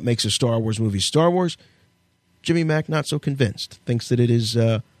of what makes a Star Wars movie Star Wars. Jimmy Mack not so convinced. Thinks that it is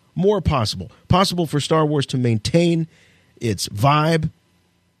more possible for Star Wars to maintain its vibe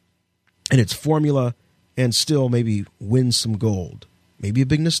and its formula and still maybe win some gold. Maybe a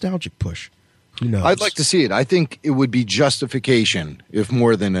big nostalgic push. Who knows? I'd like to see it. I think it would be justification, if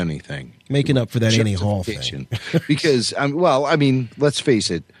more than anything. Making up for that Annie Hall thing. Because, let's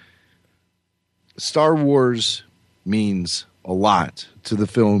face it. Star Wars means a lot to the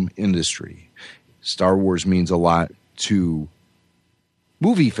film industry. Star Wars means a lot to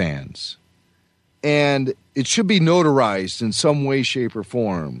movie fans. And it should be notarized in some way, shape, or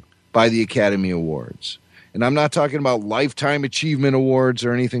form by the Academy Awards. And I'm not talking about Lifetime Achievement Awards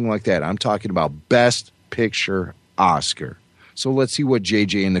or anything like that. I'm talking about Best Picture Oscar. So let's see what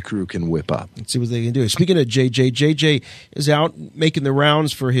JJ and the crew can whip up. Let's see what they can do. Speaking of JJ is out making the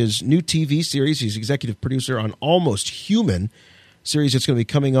rounds for his new TV series. He's executive producer on Almost Human, series that's going to be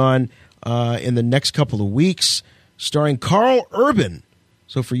coming on in the next couple of weeks, starring Carl Urban.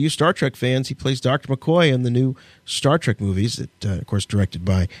 So for you Star Trek fans, he plays Dr. McCoy in the new Star Trek movies, that of course directed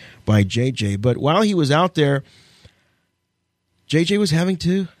by JJ. But while he was out there, JJ was having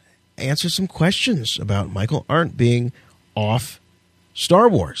to answer some questions about Michael Arndt being off Star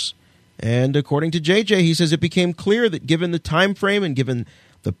Wars. And according to JJ, he says it became clear that given the time frame and given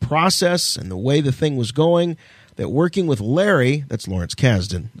the process and the way the thing was going, that working with Larry, that's Lawrence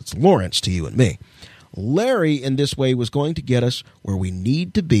Kasdan, that's Lawrence to you and me, Larry in this way was going to get us where we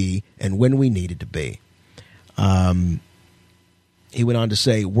need to be and when we needed to be. He went on to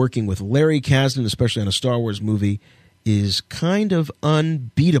say working with Larry Kasdan, especially on a Star Wars movie, is kind of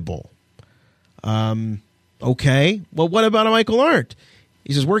unbeatable. Okay, well, what about Michael Arndt?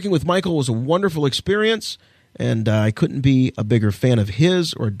 He says working with Michael was a wonderful experience, and I couldn't be a bigger fan of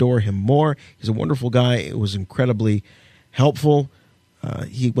his or adore him more. He's a wonderful guy. It was incredibly helpful.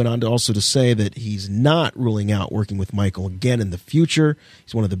 He went on to also to say that he's not ruling out working with Michael again in the future.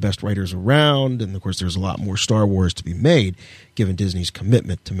 He's one of the best writers around, and of course there's a lot more Star Wars to be made, given Disney's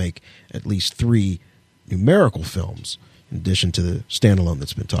commitment to make at least 3 numerical films, in addition to the standalone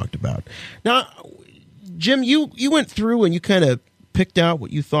that's been talked about. Now, Jim, you went through and you kind of picked out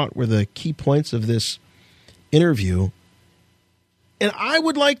what you thought were the key points of this interview, and I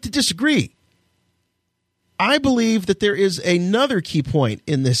would like to disagree. I believe that there is another key point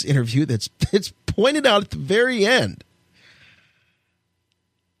in this interview that's pointed out at the very end.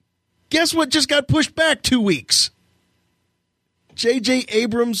 Guess what just got pushed back 2 weeks? J.J.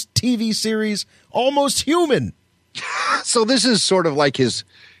 Abrams' TV series, Almost Human. So this is sort of like his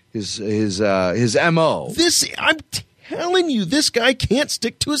MO. I'm telling you, this guy can't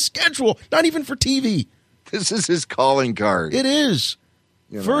stick to a schedule, not even for TV. This is his calling card. It is.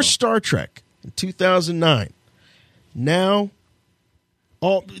 First Star Trek in 2009. Now,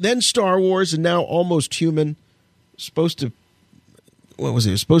 then Star Wars, and now Almost Human. Supposed to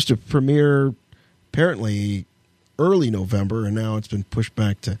premiere apparently early November, and now it's been pushed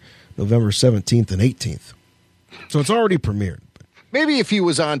back to November 17th and 18th. So it's already premiered. Maybe if he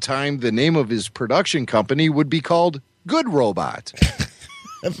was on time, the name of his production company would be called Good Robot.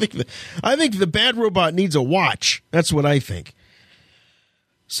 I think the bad robot needs a watch. That's what I think.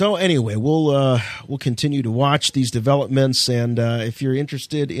 So anyway, we'll continue to watch these developments, and if you're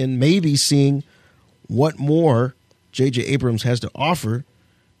interested in maybe seeing what more J.J. Abrams has to offer,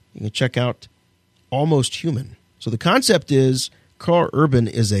 you can check out Almost Human. So the concept is Carl Urban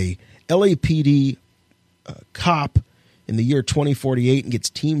is a LAPD cop in the year 2048 and gets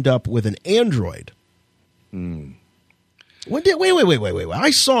teamed up with an android. Wait.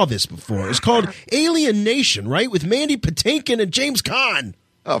 I saw this before. It's called Alien Nation, right? With Mandy Patinkin and James Caan.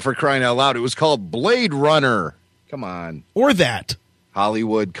 Oh, for crying out loud. It was called Blade Runner. Come on. Or that.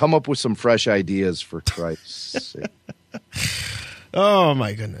 Hollywood, come up with some fresh ideas, for Christ's sake. Oh,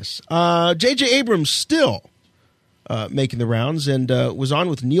 my goodness. J.J. Abrams still making the rounds and was on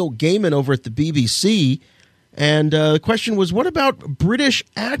with Neil Gaiman over at the BBC. And the question was, what about British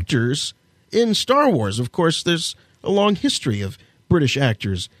actors in Star Wars? Of course, there's a long history of British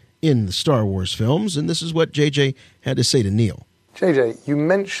actors in the Star Wars films, and this is what J.J. had to say to Neil. JJ, you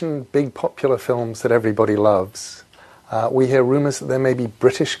mentioned big popular films that everybody loves. We hear rumors that there may be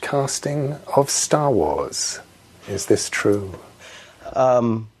British casting of Star Wars. Is this true?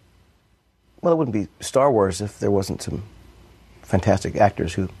 Well, it wouldn't be Star Wars if there wasn't some fantastic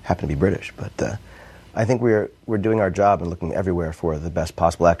actors who happen to be British. But I think we're doing our job and looking everywhere for the best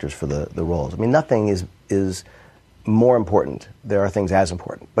possible actors for the roles. I mean, nothing is more important. There are things as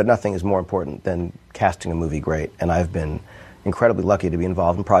important, but nothing is more important than casting a movie great. And I've been incredibly lucky to be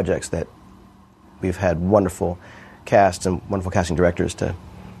involved in projects that we've had wonderful casts and wonderful casting directors to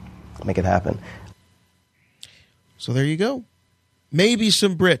make it happen. So there you go. Maybe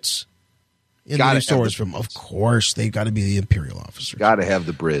some Brits in the new Star Wars film. Of course, they've got to be the Imperial officers. Got to have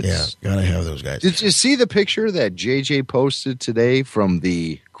the Brits. Yeah, got to have those guys. Did you see the picture that JJ posted today from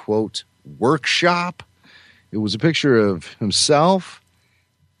the, quote, workshop? It was a picture of himself,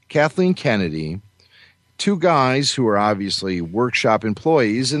 Kathleen Kennedy, two guys who are obviously workshop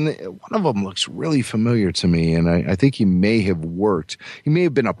employees, and one of them looks really familiar to me, and I think he may have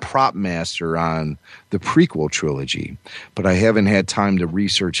been a prop master on the prequel trilogy, but I haven't had time to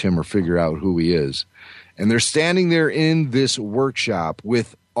research him or figure out who he is. And they're standing there in this workshop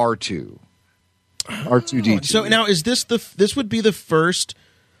with R2. R2-D2. So now is this would be the first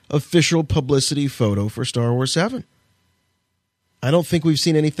official publicity photo for Star Wars 7? I don't think we've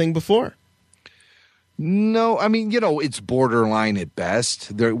seen anything before. No, I mean, it's borderline at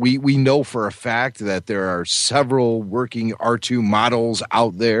best. We know for a fact that there are several working R2 models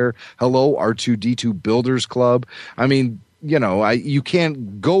out there. Hello, R2-D2 Builders Club. I mean, you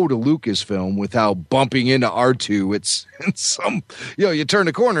can't go to Lucasfilm without bumping into R2. It's some, you turn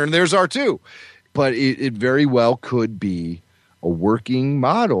the corner and there's R2. But it very well could be a working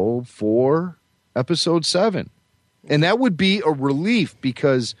model for Episode 7. And that would be a relief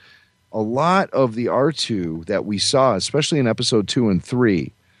because a lot of the R2 that we saw, especially in Episode 2 and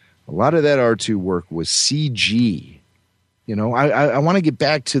 3, a lot of that R2 work was CG. I want to get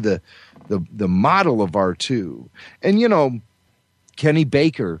back to the model of R2. And, Kenny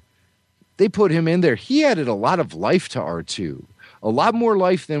Baker, they put him in there. He added a lot of life to R2, a lot more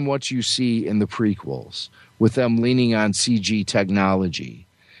life than what you see in the prequels, with them leaning on CG technology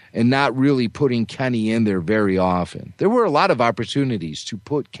and not really putting Kenny in there very often. There were a lot of opportunities to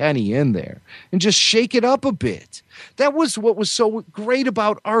put Kenny in there and just shake it up a bit. That was what was so great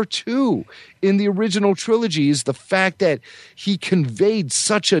about R2 in the original trilogy, is the fact that he conveyed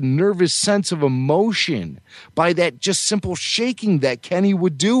such a nervous sense of emotion by that just simple shaking that Kenny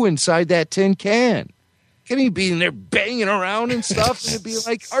would do inside that tin can. Kenny be in there banging around and stuff, and it'd be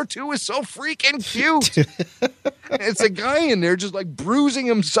like, R2 is so freaking cute. It's a guy in there just like bruising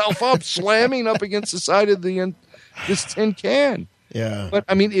himself up, slamming up against the side of this tin can. Yeah. But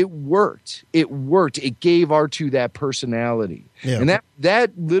I mean, it worked. It worked. It gave R2 that personality. Yeah. And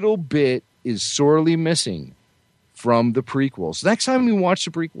that little bit is sorely missing from the prequels. Next time you watch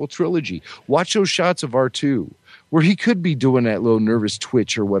the prequel trilogy, watch those shots of R2 where he could be doing that little nervous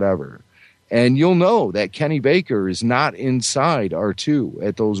twitch or whatever. And you'll know that Kenny Baker is not inside R2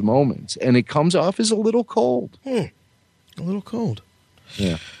 at those moments. And it comes off as a little cold. A little cold.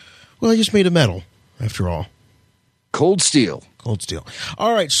 Yeah. Well, he just made of metal, after all. Cold steel. Cold steel.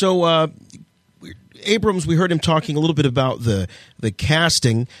 All right, so Abrams, we heard him talking a little bit about the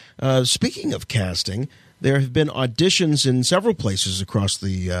casting. Speaking of casting, there have been auditions in several places across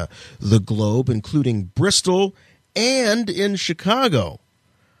the globe, including Bristol and in Chicago.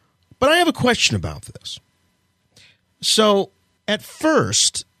 But I have a question about this. So, at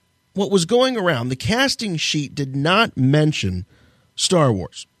first, what was going around, the casting sheet did not mention Star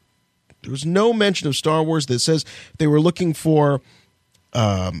Wars. There was no mention of Star Wars. That says they were looking for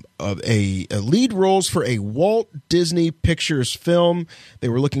a lead roles for a Walt Disney Pictures film. They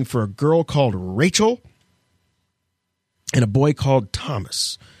were looking for a girl called Rachel and a boy called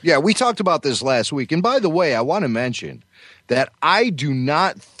Thomas. Yeah, we talked about this last week. And by the way, I want to mention that I do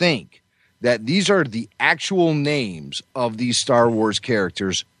not think that these are the actual names of these Star Wars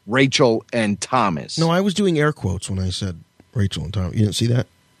characters, Rachel and Thomas. No, I was doing air quotes when I said Rachel and Thomas. You didn't see that?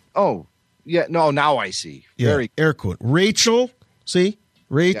 Oh, yeah. No, now I see. Yeah, air quote. Rachel, see?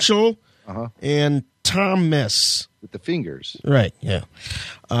 Rachel and Thomas. With the fingers. Right, yeah.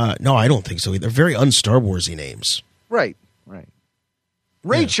 No, I don't think so either. They're very un-Star Wars-y names. Right.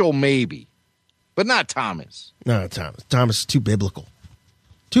 Rachel, maybe, but not Thomas. No, Thomas. Thomas is too biblical.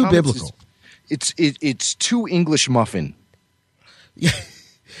 Too biblical. It's too English muffin. Yeah.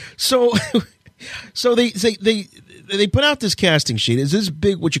 So they put out this casting sheet. It's this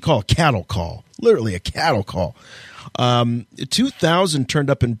big, what you call a cattle call, literally a cattle call. 2,000 turned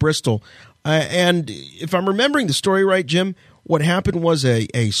up in Bristol, and if I'm remembering the story right, Jim, what happened was a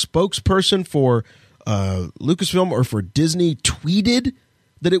spokesperson for Lucasfilm or for Disney tweeted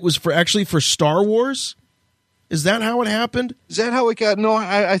that it was for Star Wars. Is that how it happened? Is that how it got? No,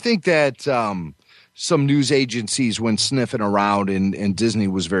 I think that some news agencies went sniffing around, and Disney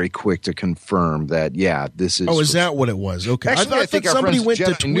was very quick to confirm that, yeah, this is... Oh, is that what it was? Okay. Actually, I think somebody went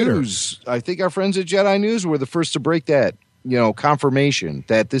to Twitter. I think our friends at Jedi News were the first to break that, confirmation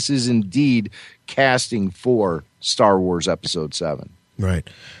that this is indeed casting for Star Wars Episode 7. Right.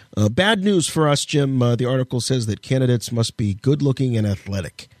 Bad news for us, Jim. The article says that candidates must be good-looking and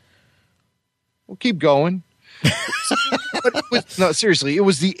athletic. Well, keep going. No, seriously, it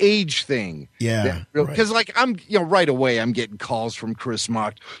was the age thing. Yeah, because I'm, right away I'm getting calls from Chris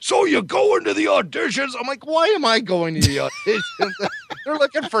Mock. So you going to the auditions? I'm like, why am I going to the auditions? They're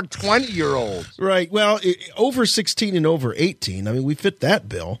looking for 20-year-olds. Right. Well, over 16 and over 18. I mean, we fit that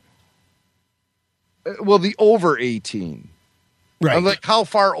bill. Well, the over 18. Right. I'm like, how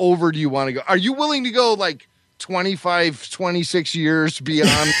far over do you want to go? Are you willing to go 25, 26 years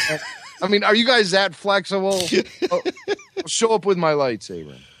beyond? I mean, are you guys that flexible? I'll show up with my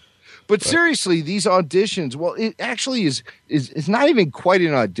lightsaber. But seriously, these auditions, well, it actually is not even quite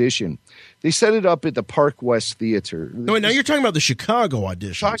an audition. They set it up at the Park West Theater. No, now you're talking about the Chicago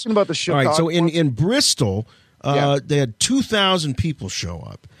audition. Talking about the Chicago. All right, so in Bristol, they had 2,000 people show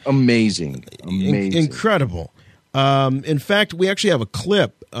up. Amazing. Incredible. In fact, we actually have a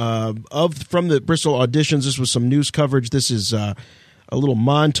clip from the Bristol auditions. This was some news coverage. This is a little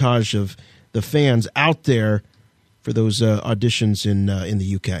montage of the fans out there for those auditions in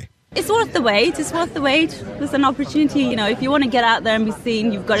the UK. It's worth the wait. It's worth the wait. There's an opportunity. If you want to get out there and be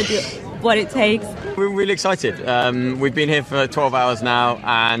seen, you've got to do what it takes. We're really excited. We've been here for 12 hours now,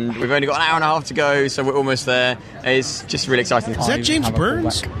 and we've only got an hour and a half to go, so we're almost there. It's just really exciting. Is that James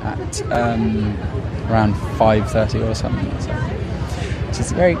Burns? At around 5:30 or something. So, which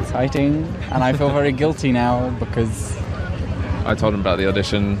is very exciting, and I feel very guilty now because I told him about the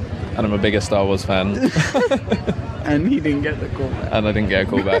audition, and I'm a bigger Star Wars fan. And he didn't get the call back. And I didn't get a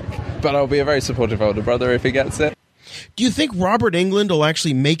call back. But I'll be a very supportive older brother if he gets it. Do you think Robert Englund will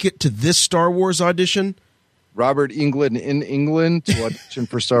actually make it to this Star Wars audition? Robert Englund in England to audition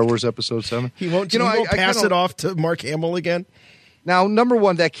for Star Wars Episode 7? He won't pass it off to Mark Hamill again? Now, number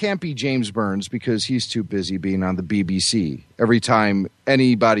one, that can't be James Burns because he's too busy being on the BBC. Every time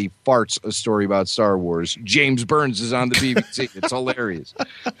anybody farts a story about Star Wars, James Burns is on the BBC. It's hilarious.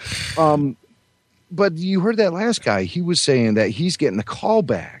 But you heard that last guy. He was saying that he's getting the call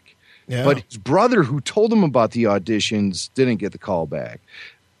back. Yeah. But his brother who told him about the auditions didn't get the call back.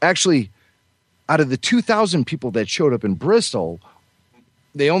 Actually, out of the 2,000 people that showed up in Bristol,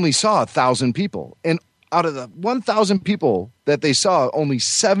 they only saw 1,000 people. And out of the 1,000 people that they saw, only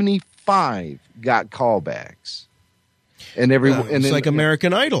 75 got callbacks. And it's like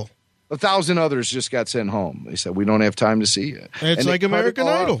American Idol. 1,000 others just got sent home. They said, we don't have time to see you. It's like American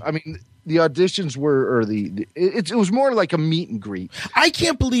Idol. I mean, the auditions were, it was more like a meet and greet. I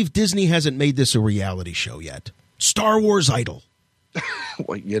can't believe Disney hasn't made this a reality show yet. Star Wars Idol.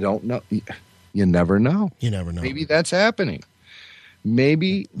 Well, you don't know. You never know. You never know. Maybe that's happening.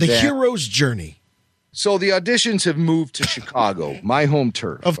 Maybe the hero's journey. So the auditions have moved to Chicago, my home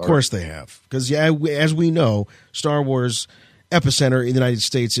turf. Of course they have. Because as we know, Star Wars epicenter in the United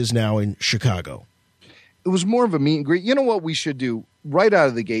States is now in Chicago. It was more of a meet and greet. You know what we should do right out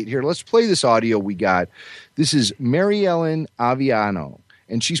of the gate here? Let's play this audio we got. This is Mary Ellen Aviano,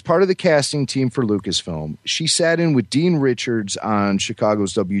 and she's part of the casting team for Lucasfilm. She sat in with Dean Richards on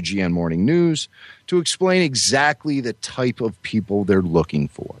Chicago's WGN Morning News to explain exactly the type of people they're looking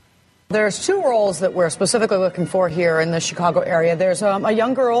for. There's two roles that we're specifically looking for here in the Chicago area. There's a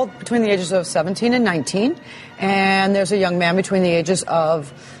young girl between the ages of 17 and 19, and there's a young man between the ages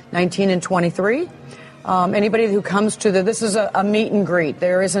of 19 and 23. Anybody who comes to this is a meet and greet.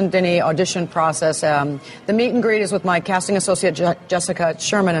 There isn't any audition process. The meet and greet is with my casting associate, Jessica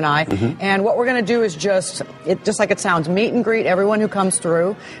Sherman, and I. Mm-hmm. And what we're going to do is just like it sounds, meet and greet everyone who comes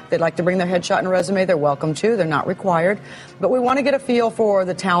through. If they'd like to bring their headshot and resume, they're welcome to. They're not required. But we want to get a feel for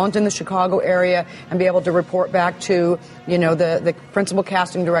the talent in the Chicago area and be able to report back to, the principal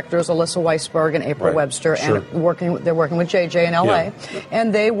casting directors, Alyssa Weisberg and April Webster, and they're working with JJ in LA. Yeah.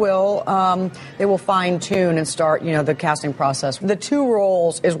 And they will fine tune and start, the casting process. The two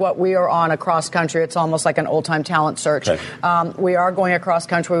roles is what we are on across country. It's almost like an old-time talent search. Okay. We are going across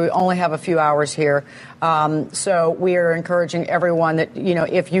country. We only have a few hours here. So we are encouraging everyone that,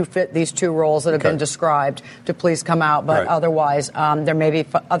 if you fit these two roles that have been described, to please come out. But otherwise, there may be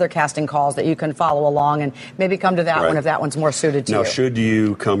other casting calls that you can follow along and maybe come to that one if that one's more suited to you. Now, should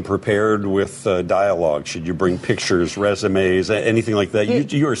you come prepared with dialogue? Should you bring pictures, resumes, anything like that?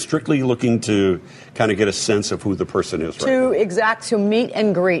 You are strictly looking to kind of get a sense of who the person is. To meet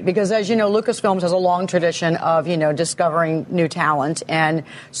and greet, because as you know, Lucasfilms has a long tradition of, discovering new talent. And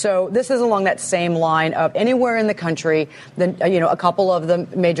so this is along that same line of anywhere in the country, a couple of the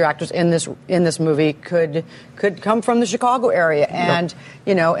major actors in this movie could come from the Chicago area. And,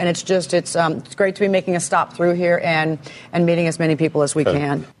 and it's great to be making a stop through here and meeting as many people as we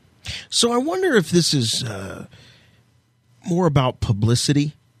can. So I wonder if this is more about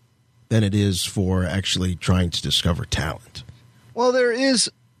publicity than it is for actually trying to discover talent. Well, there is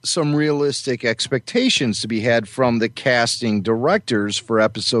some realistic expectations to be had from the casting directors for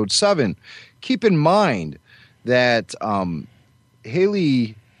Episode 7. Keep in mind that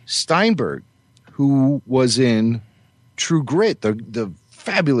Haley Steinberg, who was in True Grit, the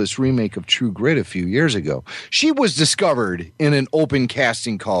fabulous remake of True Grit a few years ago, she was discovered in an open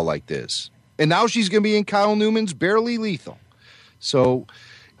casting call like this. And now she's going to be in Kyle Newman's Barely Lethal. So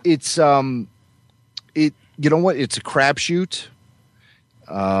it's, you know what? It's a crapshoot.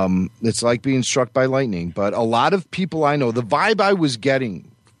 It's like being struck by lightning. But a lot of people I know, the vibe I was getting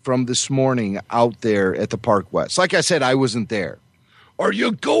from this morning out there at the Park West, like I said, I wasn't there. Are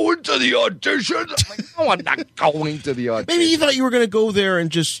you going to the audition? I'm like, no, I'm not going to the audition. Maybe you thought you were going to go there and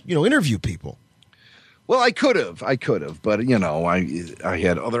just, interview people. Well, I could have, but I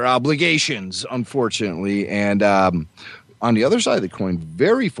had other obligations, unfortunately, and on the other side of the coin,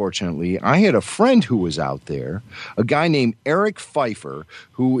 very fortunately, I had a friend who was out there, a guy named Eric Pfiefer,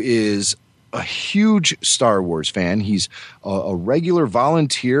 who is a huge Star Wars fan. He's a regular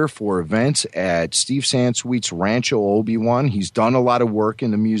volunteer for events at Steve Sansweet's Rancho Obi-Wan. He's done a lot of work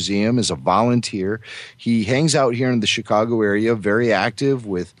in the museum as a volunteer. He hangs out here in the Chicago area, very active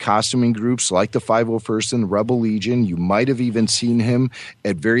with costuming groups like the 501st and the Rebel Legion. You might have even seen him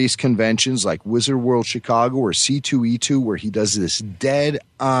at various conventions like Wizard World Chicago or C2E2, where he does this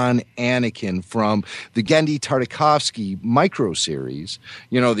dead-on Anakin from the Genndy Tartakovsky micro series.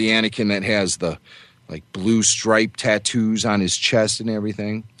 The Anakin that has the blue stripe tattoos on his chest and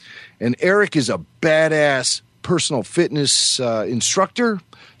everything. And Eric is a badass personal fitness instructor,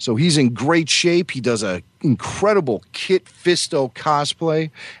 so he's in great shape. He does an incredible Kit Fisto cosplay,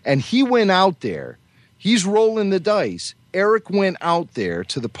 and he went out there. He's rolling the dice. Eric went out there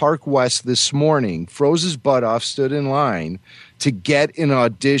to the Park West this morning, froze his butt off, stood in line to get an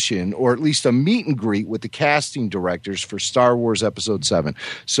audition or at least a meet and greet with the casting directors for Star Wars Episode 7.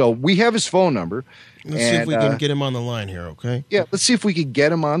 So we have his phone number. Let's see if we can get him on the line here, okay? Yeah, let's see if we could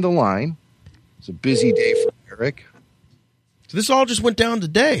get him on the line. It's a busy day for Eric. So this all just went down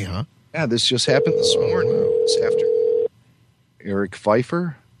today, huh? Yeah, this just happened this morning, this afternoon. Eric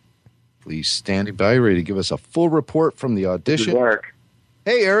Pfiefer, please standing by, ready to give us a full report from the audition. Eric.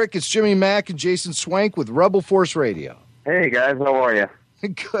 Hey, Eric, it's Jimmy Mack and Jason Swank with RebelForce Radio. Hey, guys, how are you?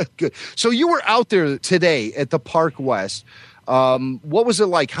 Good. So you were out there today at the Park West. What was it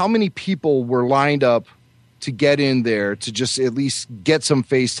like? How many people were lined up to get in there to just at least get some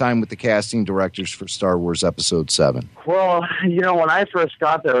FaceTime with the casting directors for Star Wars Episode 7? Well, when I first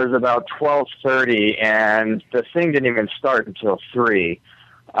got there, it was about 12:30, and the thing didn't even start until 3.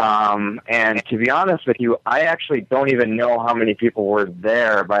 And to be honest with you, I actually don't even know how many people were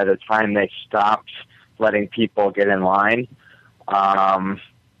there by the time they stopped letting people get in line.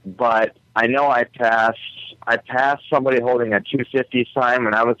 But I know I passed somebody holding a 250 sign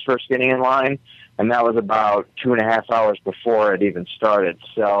when I was first getting in line, and that was about 2.5 hours before it even started.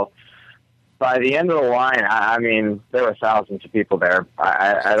 So by the end of the line, I mean, there were thousands of people there.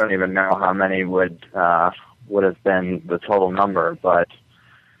 I don't even know how many would have been the total number, but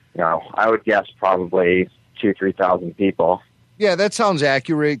I would guess probably 2,000-3,000 people. Yeah, that sounds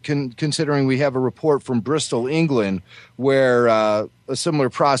accurate, considering we have a report from Bristol, England, where a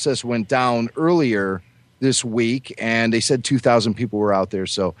similar process went down earlier this week, and they said 2,000 people were out there.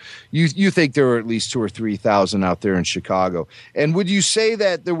 So you think there were at least 2,000 or 3,000 out there in Chicago. And would you say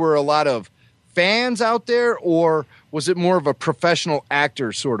that there were a lot of fans out there, or was it more of a professional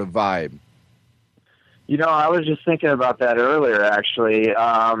actor sort of vibe? I was just thinking about that earlier, actually.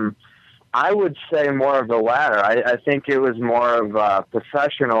 I would say more of the latter. I think it was more of a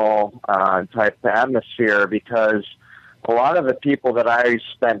professional type atmosphere, because a lot of the people that I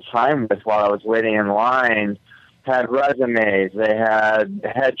spent time with while I was waiting in line had resumes, they had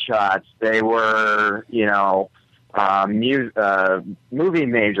headshots, they were, movie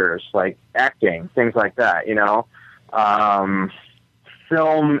majors, like acting, things like that,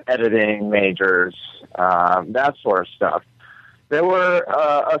 film editing majors, that sort of stuff. There were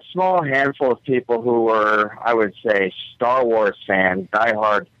a small handful of people who were, I would say, Star Wars fans,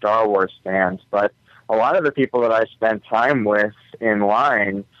 diehard Star Wars fans, but a lot of the people that I spent time with in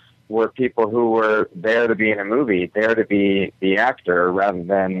line, were people who were there to be in a movie, there to be the actor rather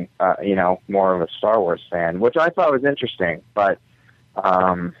than, more of a Star Wars fan, which I thought was interesting. But,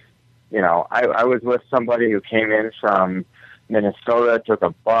 I was with somebody who came in from Minnesota, took a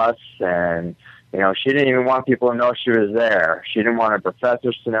bus, and, she didn't even want people to know she was there. She didn't want her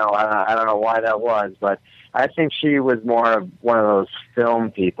professors to know. I don't know why that was, but I think she was more of one of those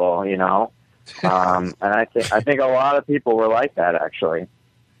film people, and I think a lot of people were like that, actually.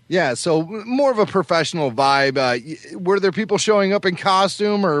 Yeah, so more of a professional vibe. Were there people showing up in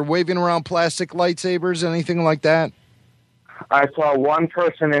costume or waving around plastic lightsabers, anything like that? I saw one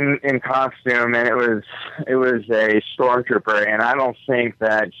person in costume, and it was a stormtrooper, and I don't think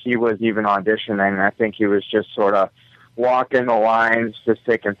that he was even auditioning. I think he was just sort of walking the lines, just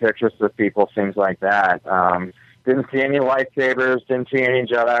taking pictures with people, things like that. Didn't see any lightsabers, didn't see any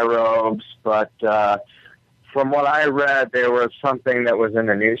Jedi robes, but from what I read, there was something that was in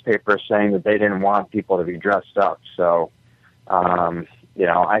the newspaper saying that they didn't want people to be dressed up. So,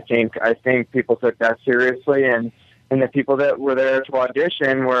 I think people took that seriously, and the people that were there to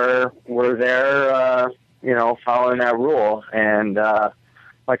audition were there, following that rule. And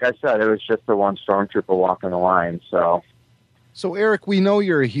like I said, it was just the one stormtrooper walking the line. So Eric, we know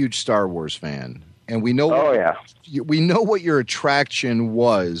you're a huge Star Wars fan, and we know we know what your attraction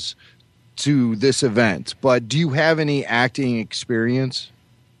was to this event. But do you have any acting experience?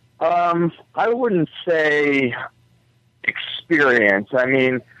 I wouldn't say experience. I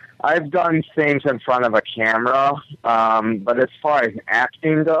mean, I've done things in front of a camera, but as far as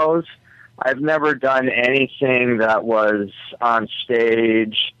acting goes, I've never done anything that was on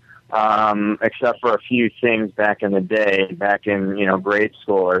stage, except for a few things back in the day, back in, grade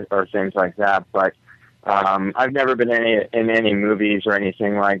school or things like that. But I've never been in any movies or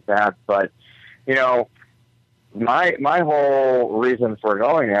anything like that. But, my whole reason for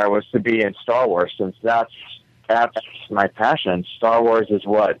going there was to be in Star Wars, since that's my passion. Star Wars is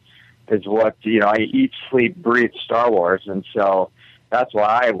what I eat, sleep, breathe Star Wars, and so that's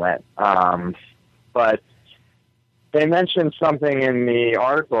why I went. But they mentioned something in the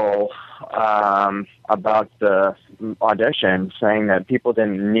article about the audition, saying that people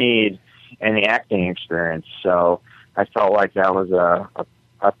didn't need any acting experience. So I felt like that was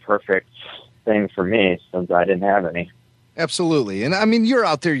a perfect thing for me, since I didn't have any. Absolutely. And I mean, you're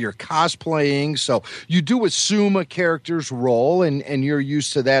out there, you're cosplaying, so you do assume a character's role, and you're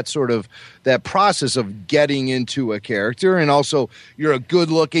used to that process of getting into a character. And also, you're a good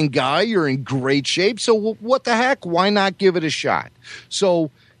looking guy, you're in great shape. So what the heck? Why not give it a shot?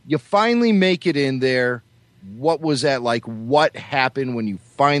 So you finally make it in there. What was that like? What happened when you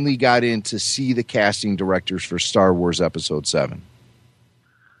finally got in to see the casting directors for Star Wars Episode 7?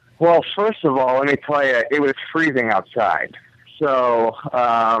 Well, first of all, let me tell you, it was freezing outside. So,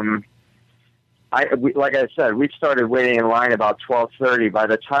 like I said, we started waiting in line about 12:30. By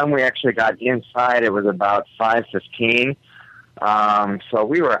the time we actually got inside, it was about 5:15. So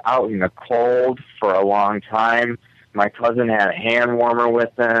we were out in the cold for a long time. My cousin had a hand warmer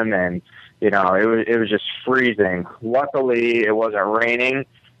with him, and it was just freezing. Luckily, it wasn't raining,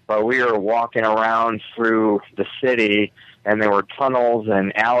 but we were walking around through the city, and there were tunnels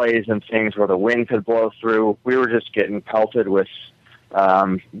and alleys and things where the wind could blow through. We were just getting pelted with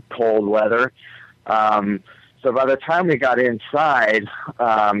cold weather. So by the time we got inside,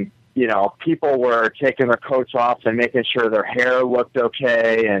 people were taking their coats off and making sure their hair looked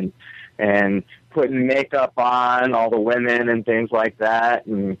okay, and putting makeup on, all the women and things like that.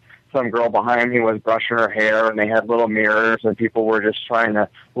 And some girl behind me was brushing her hair, and they had little mirrors, and people were just trying to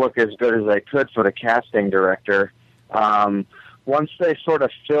look as good as they could for the casting director. Once they sort of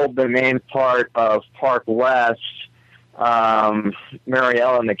filled the main part of Park West, Mary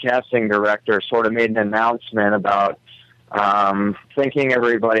Ellen, the casting director, sort of made an announcement about thanking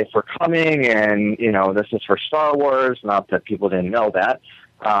everybody for coming, and, this is for Star Wars, not that people didn't know that,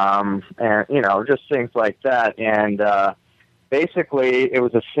 and, just things like that. And basically, it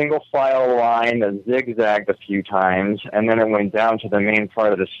was a single file line that zigzagged a few times, and then it went down to the main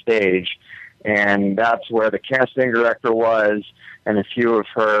part of the stage. And that's where the casting director was, and a few of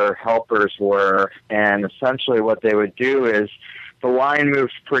her helpers were. And essentially what they would do is, the line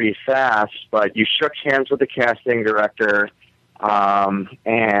moves pretty fast, but you shook hands with the casting director,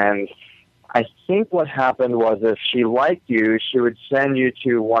 and I think what happened was, if she liked you, she would send you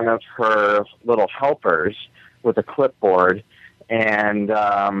to one of her little helpers with a clipboard, and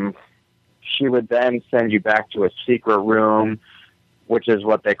she would then send you back to a secret room, which is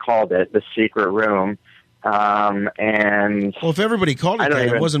what they called it, the secret room. And well, if everybody called it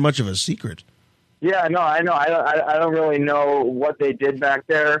that, it wasn't much of a secret. Yeah, no, I know. I don't really know what they did back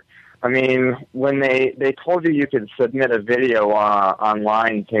there. I mean, when they told you could submit a video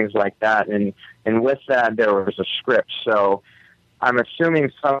online, things like that, and with that there was a script. So I'm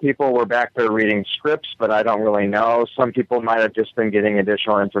assuming some people were back there reading scripts, but I don't really know. Some people might have just been getting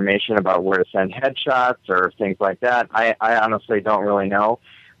additional information about where to send headshots or things like that. I honestly don't really know.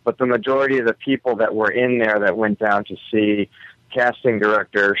 But the majority of the people that were in there that went down to see casting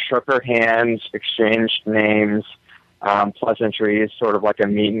director shook her hands, exchanged names, pleasantries, sort of like a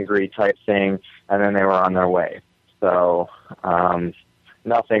meet and greet type thing, and then they were on their way. So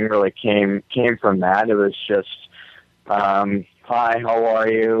nothing really came from that. It was just, hi, how are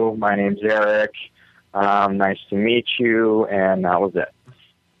you? My name's Eric. Nice to meet you, and that was it.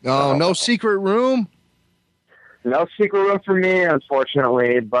 Oh, no secret room? No secret room for me,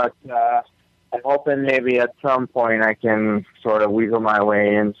 unfortunately, but I'm hoping maybe at some point I can sort of weasel my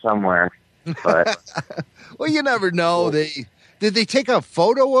way in somewhere. But well, you never know. Did they take a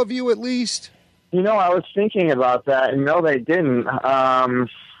photo of you at least? You know, I was thinking about that, and no, they didn't.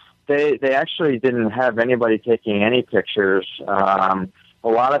 They actually didn't have anybody taking any pictures. A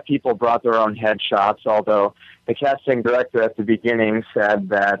lot of people brought their own headshots, although the casting director at the beginning said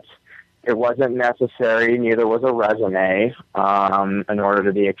that it wasn't necessary, neither was a resume, in order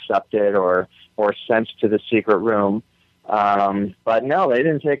to be accepted or sent to the secret room. But no, they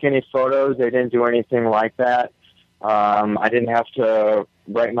didn't take any photos. They didn't do anything like that. I didn't have to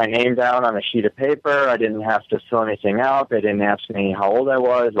write my name down on a sheet of paper. I didn't have to fill anything out. They didn't ask me how old I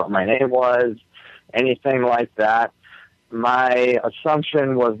was, what my name was, anything like that. My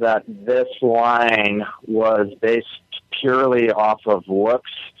assumption was that this line was based purely off of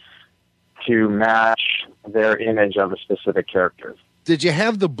looks to match their image of a specific character. Did you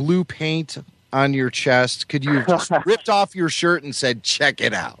have the blue paint on your chest? Could you have just ripped off your shirt and said, check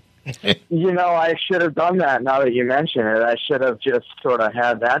it out? You know, I should have done that now that you mention it. I should have just sort of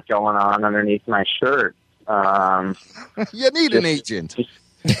had that going on underneath my shirt. You need an agent.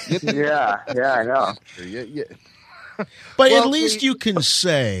 Yeah, I know. But at least you can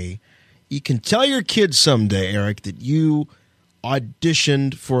say, you can tell your kids someday, Eric, that you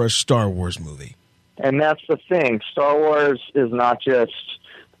auditioned for a Star Wars movie. And that's the thing. Star Wars is not just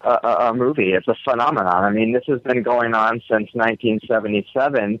a movie. It's a phenomenon. I mean, this has been going on since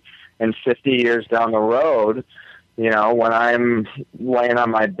 1977, and 50 years down the road, you know, when I'm laying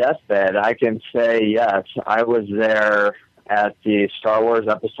on my deathbed, I can say, yes, I was there at the Star Wars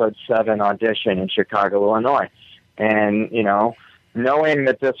Episode 7 audition in Chicago, Illinois. And, you know, knowing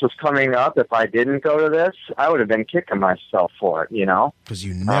that this was coming up, if I didn't go to this, I would have been kicking myself for it, you know? Because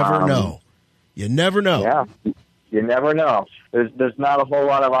you never know. You never know. Yeah, you never know. There's not a whole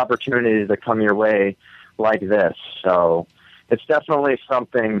lot of opportunities that come your way like this. So it's definitely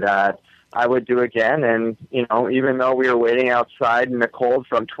something that I would do again. And, you know, even though we were waiting outside in the cold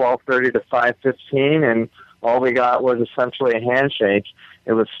from 12:30 to 5:15 and all we got was essentially a handshake,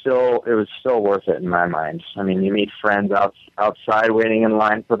 it was still worth it in my mind. I mean, you meet friends outside waiting in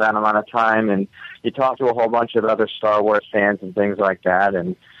line for that amount of time, and you talk to a whole bunch of other Star Wars fans and things like that,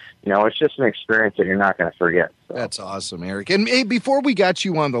 and you know, it's just an experience that you're not going to forget. So. That's awesome, Eric. And hey, before we got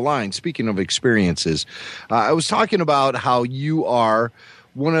you on the line, speaking of experiences, I was talking about how you are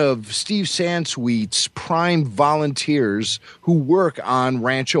one of Steve Sansweet's prime volunteers who work on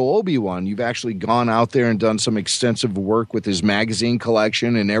Rancho Obi-Wan. You've actually gone out there and done some extensive work with his magazine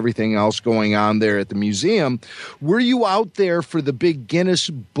collection and everything else going on there at the museum. Were you out there for the big Guinness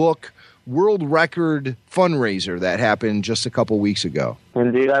Book World Record fundraiser that happened just a couple weeks ago?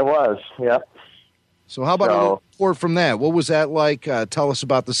 Indeed, I was. Yep. So how about a report from that? What was that like? Tell us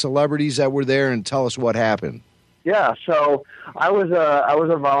about the celebrities that were there and tell us what happened. Yeah, so I was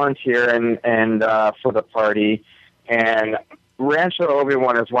a volunteer and for the party, and Rancho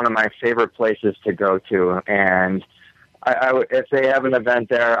Obi-Wan is one of my favorite places to go to, and I if they have an event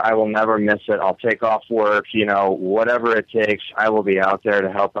there, I will never miss it. I'll take off work, you know, whatever it takes, I will be out there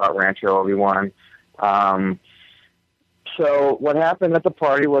to help out Rancho Obi-Wan. So what happened at the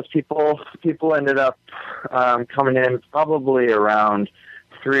party was people ended up coming in probably around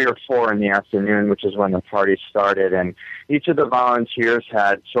 3 or 4 in the afternoon, which is when the party started, and each of the volunteers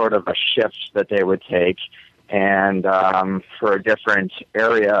had sort of a shift that they would take, and for a different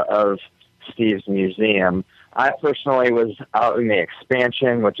area of Steve's museum. I personally was out in the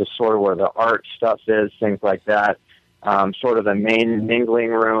expansion, which is sort of where the art stuff is, things like that, sort of the main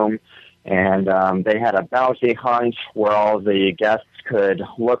mingling room, and they had a bounty hunt where all the guests could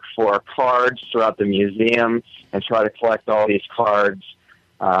look for cards throughout the museum and try to collect all these cards.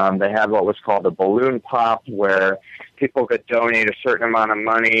 They had what was called a balloon pop, where people could donate a certain amount of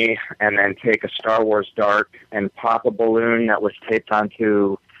money and then take a Star Wars dart and pop a balloon that was taped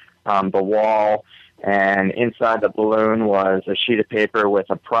onto the wall. And inside the balloon was a sheet of paper with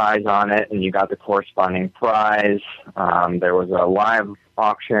a prize on it, and you got the corresponding prize. There was a live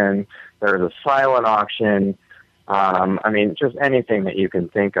auction. There was a silent auction. I mean, just anything that you can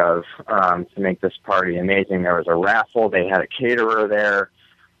think of to make this party amazing. There was a raffle. They had a caterer there.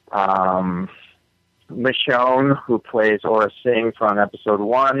 Michonne, who plays Aura Singh from Episode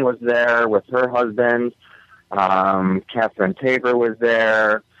 1, was there with her husband. Catherine Tabor was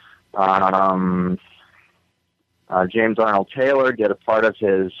there. James Arnold Taylor did a part of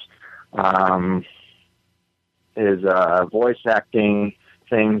his voice acting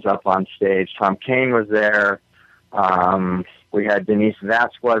things up on stage. Tom Kane was there. We had Denise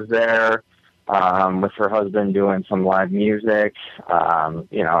Vasquez there with her husband doing some live music.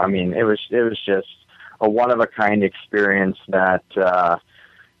 You know, I mean, it was just a one-of-a-kind experience that,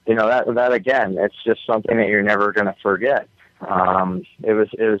 you know, that again, it's just something that you're never going to forget. It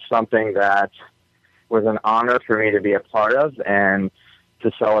was something that was an honor for me to be a part of and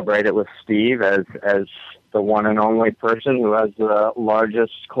to celebrate it with Steve as the one and only person who has the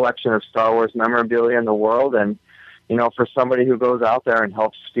largest collection of Star Wars memorabilia in the world. And, you know, for somebody who goes out there and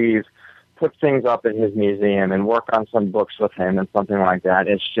helps Steve put things up in his museum and work on some books with him and something like that,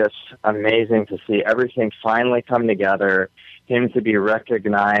 it's just amazing to see everything finally come together, him to be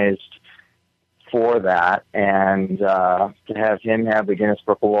recognized for that, and to have him have the Guinness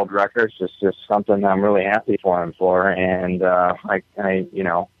Book of World Records is just something that I'm really happy for him for. And I you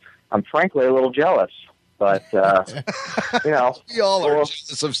know, I'm frankly a little jealous, but you know, we all are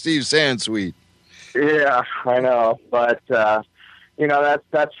jealous of Steve Sansweet. Yeah, I know, but you know,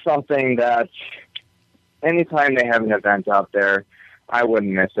 that's something that anytime they have an event out there, I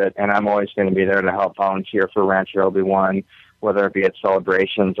wouldn't miss it, and I'm always going to be there to help volunteer for Rancho Obi-Wan, whether it be at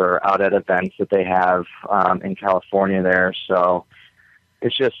celebrations or out at events that they have in California there. So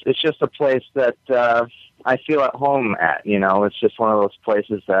it's just a place that I feel at home at. You know, it's just one of those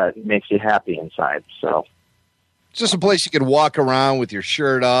places that makes you happy inside. So it's just a place you can walk around with your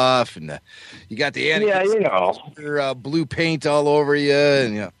shirt off, and you got the blue paint all over you,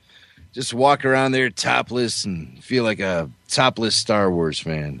 and you know, just walk around there topless and feel like a topless Star Wars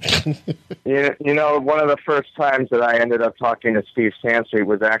fan. You know, one of the first times that I ended up talking to Steve Sansweet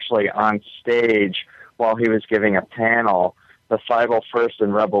was actually on stage while he was giving a panel. The 501st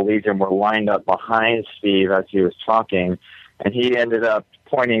and Rebel Legion were lined up behind Steve as he was talking, and he ended up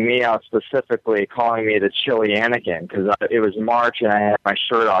pointing me out specifically, calling me the chilly Anakin, because it was March and I had my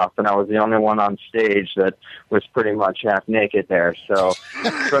shirt off, and I was the only one on stage that was pretty much half naked there. So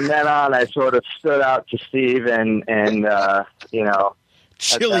from then on, I sort of stood out to Steve, and you know,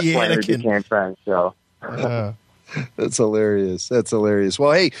 chilly at that point Anakin. we became friends. So. That's hilarious. That's hilarious.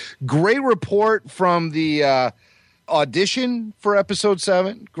 Well, hey, great report from the audition for Episode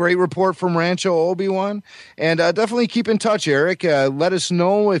 7. Great report from Rancho Obi-Wan. And definitely keep in touch, Eric. Let us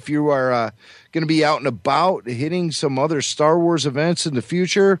know if you are going to be out and about hitting some other Star Wars events in the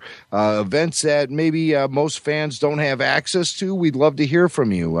future, events that maybe most fans don't have access to. We'd love to hear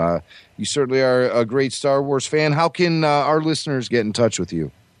from you. You certainly are a great Star Wars fan. How can our listeners get in touch with you?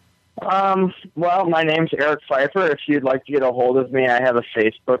 Well, my name's Eric Pfiefer. If you'd like to get a hold of me, I have a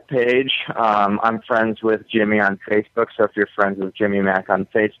Facebook page. I'm friends with Jimmy on Facebook, so if you're friends with Jimmy Mack on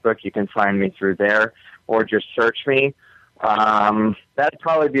Facebook, you can find me through there, or just search me. That'd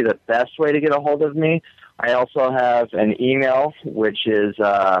probably be the best way to get a hold of me. I also have an email, which is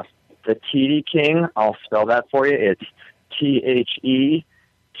the TD King. I'll spell that for you. It's THETDKING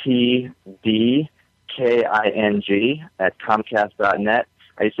at Comcast.net.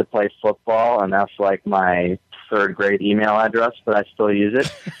 I used to play football, and that's like my third grade email address, but I still use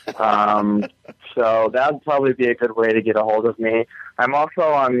it. So that would probably be a good way to get a hold of me. I'm also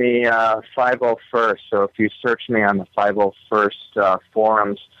on the 501st, so if you search me on the 501st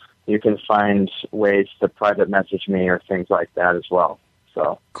forums, you can find ways to private message me or things like that as well.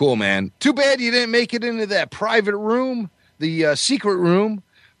 So cool, man. Too bad you didn't make it into that private room, the secret room,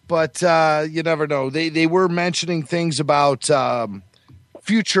 but you never know. They were mentioning things about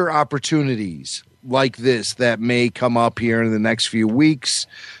future opportunities like this that may come up here in the next few weeks.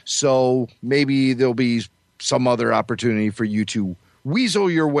 So maybe there'll be some other opportunity for you to weasel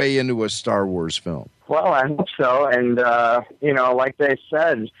your way into a Star Wars film. Well, I hope so. And, you know, like they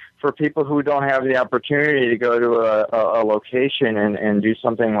said, for people who don't have the opportunity to go to a location and do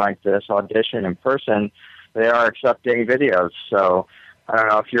something like this, audition in person, they are accepting videos. So I don't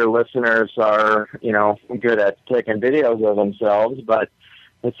know if your listeners are, you know, good at taking videos of themselves, but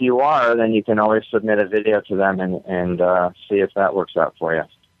if you are, then you can always submit a video to them and see if that works out for you.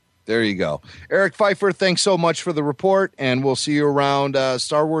 There you go. Eric Pfiefer, thanks so much for the report, and we'll see you around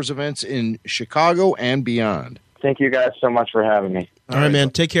Star Wars events in Chicago and beyond. Thank you guys so much for having me. All right, man.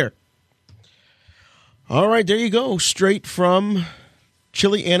 Take care. All right, there you go. Straight from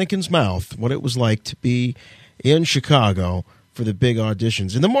Chili Anakin's mouth, what it was like to be in Chicago for the big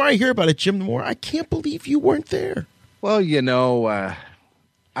auditions. And the more I hear about it, Jim, the more I can't believe you weren't there. Well,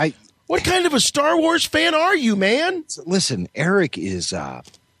 What kind of a Star Wars fan are you, man? Listen, Eric is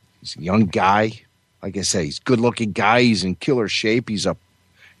he's a young guy. Like I say, he's a good-looking guy. He's in killer shape. He's a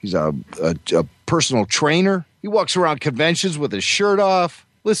personal trainer. He walks around conventions with his shirt off.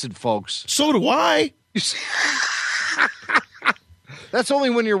 Listen, folks. So do I. That's only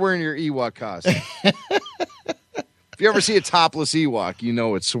when you're wearing your Ewok costume. If you ever see a topless Ewok, you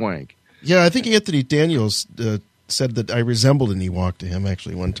know it's swank. Yeah, I think Anthony Daniels said that I resembled an Ewok to him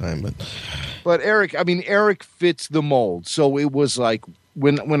actually one time. But Eric fits the mold. So it was like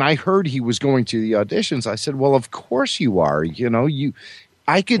when I heard he was going to the auditions, I said, well, of course you are.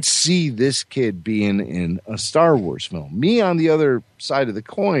 I could see this kid being in a Star Wars film. Me on the other side of the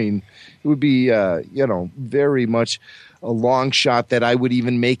coin, it would be, very much a long shot that I would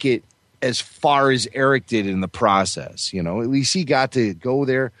even make it as far as Eric did in the process. At least he got to go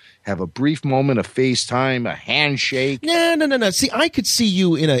there, have a brief moment of FaceTime, a handshake. No. See, I could see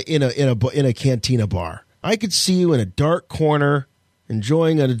you in a cantina bar. I could see you in a dark corner,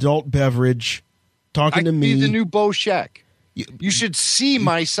 enjoying an adult beverage, talking to me. Be the new Bo Sheck. You should see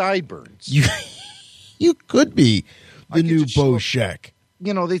my sideburns. You could be the new Bo Sheck.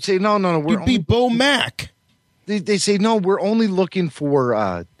 They'd say, no. You'd be Bo Mac. They say, no, we're only looking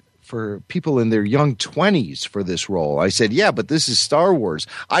for people in their young 20s for this role. I said, yeah, but this is Star Wars.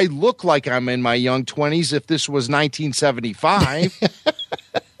 I look like I'm in my young 20s if this was 1975.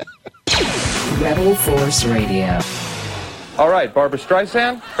 RebelForce Radio. All right, Barbara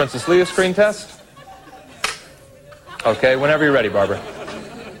Streisand, Princess Leia screen test. Okay, whenever you're ready, Barbara.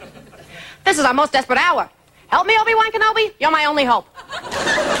 This is our most desperate hour. Help me, Obi-Wan Kenobi. You're my only hope.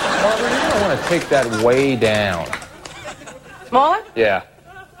 Barbara, you don't want to take that way down. Smaller? Yeah.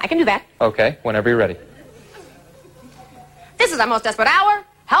 I can do that. Okay, whenever you're ready. This is our most desperate hour.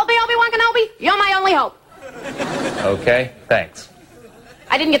 Help me, Obi-Wan Kenobi. You're my only hope. Okay, thanks.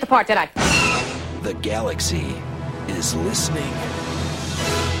 I didn't get the part, did I? The galaxy is listening.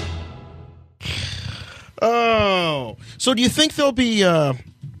 Oh, so do you think they'll be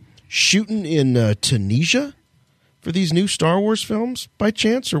shooting in Tunisia for these new Star Wars films by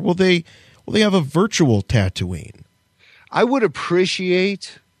chance, or will they have a virtual Tatooine? I would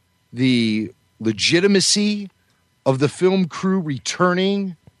appreciate the legitimacy of the film crew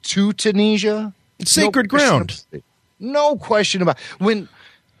returning to Tunisia. It's sacred ground. No question about it.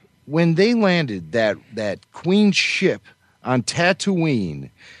 When they landed that Queen ship on Tatooine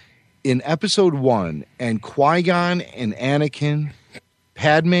in Episode 1, and Qui-Gon and Anakin,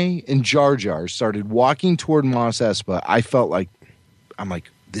 Padme and Jar Jar started walking toward Mos Espa, I'm like,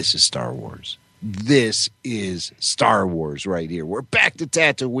 this is Star Wars. This is Star Wars right here. We're back to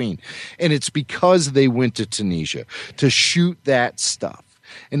Tatooine. And it's because they went to Tunisia to shoot that stuff.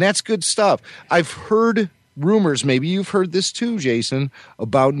 And that's good stuff. I've heard rumors, maybe you've heard this too, Jason,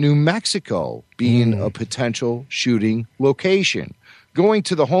 about New Mexico being a potential shooting location. Going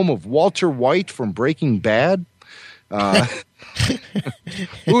to the home of Walter White from Breaking Bad.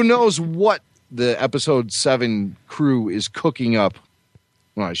 Who knows what the Episode 7 crew is cooking up.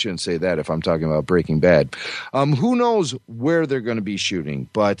 Well, I shouldn't say that if I'm talking about Breaking Bad. Who knows where they're going to be shooting.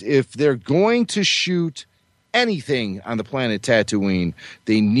 But if they're going to shoot anything on the planet Tatooine,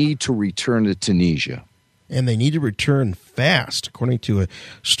 they need to return to Tunisia. And they need to return fast. According to a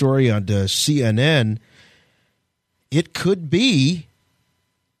story on CNN, it could be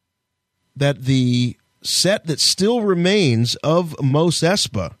that the set that still remains of Mos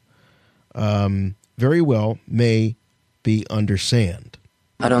Espa very well may be under sand.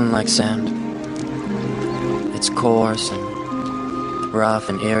 I don't like sand. It's coarse and rough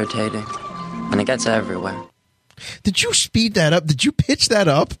and irritating, and it gets everywhere. Did you speed that up? Did you pitch that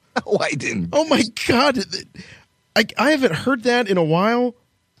up? No, I didn't. Oh, my God. I haven't heard that in a while.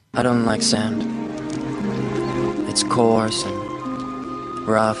 I don't like sand. It's coarse and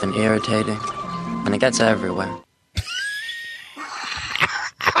rough and irritating, and it gets everywhere.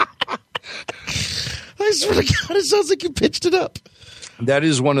 I swear to God, it sounds like you pitched it up. That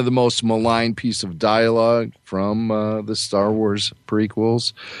is one of the most maligned piece of dialogue from the Star Wars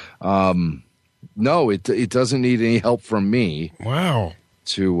prequels. No, it doesn't need any help from me. Wow.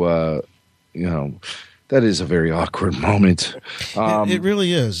 To, That is a very awkward moment. It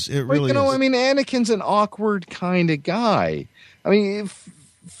really is. It really is. I mean, Anakin's an awkward kind of guy. I mean,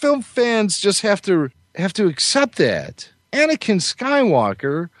 film fans just have to accept that. Anakin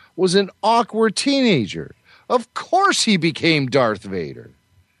Skywalker was an awkward teenager. Of course he became Darth Vader.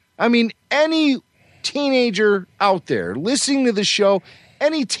 I mean, any teenager out there listening to the show,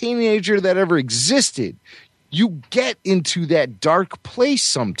 any teenager that ever existed, you get into that dark place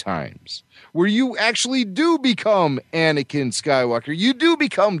sometimes where you actually do become Anakin Skywalker. You do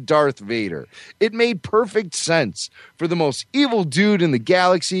become Darth Vader. It made perfect sense for the most evil dude in the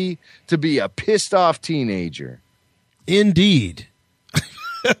galaxy to be a pissed off teenager. Indeed.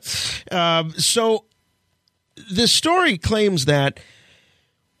 So the story claims that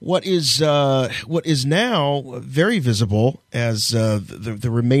what is now very visible as the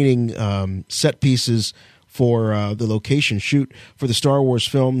remaining set pieces for the location shoot for the Star Wars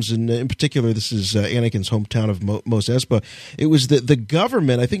films, and in particular, this is Anakin's hometown of Mos Espa. It was the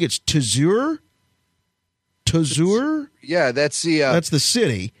government. I think it's Tozur. Yeah, that's the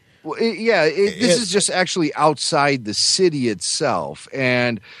city. Well, this is just actually outside the city itself,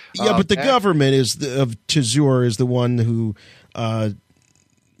 and but the government of Tozur is the one who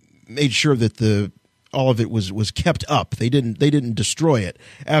made sure that all of it was kept up. They didn't destroy it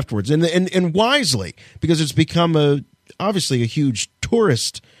afterwards, and wisely, because it's become obviously a huge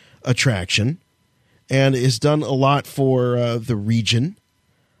tourist attraction, and has done a lot for the region.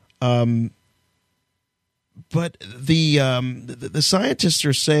 But the scientists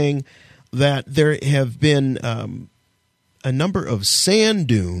are saying that there have been a number of sand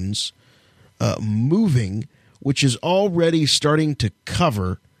dunes moving, which is already starting to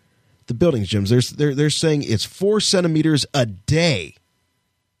cover the buildings, Jim. They're saying it's 4 centimeters a day,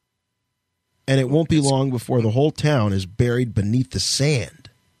 and it won't be long before the whole town is buried beneath the sand.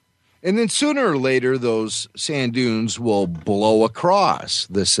 And then sooner or later, those sand dunes will blow across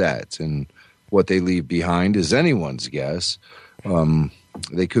the set, and what they leave behind is anyone's guess.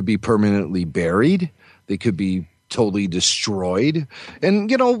 They could be permanently buried. They could be totally destroyed. And,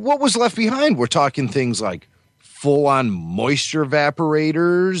 what was left behind? We're talking things like full-on moisture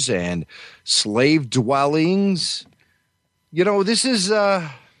evaporators and slave dwellings. This is... All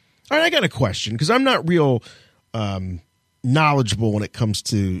right, I got a question, because I'm not real knowledgeable when it comes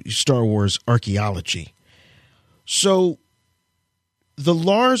to Star Wars archaeology. So, the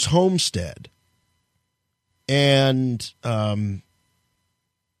Lars homestead and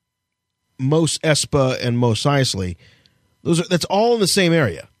Mos Espa and Mos Eisley, that's all in the same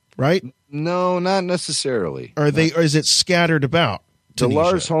area, right? No, not necessarily. Or is it scattered about? The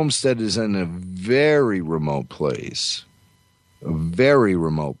Lars homestead is in a very remote place. A very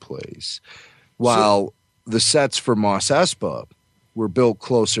remote place. While the sets for Mos Espa were built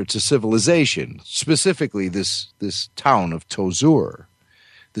closer to civilization, specifically this town of Tozur.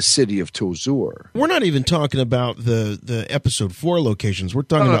 The city of Tozur. We're not even talking about the episode 4 locations. We're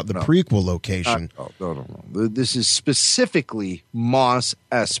talking about the prequel location. No. This is specifically Mos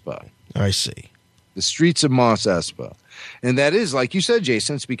Espa. I see. The streets of Mos Espa. And that is, like you said,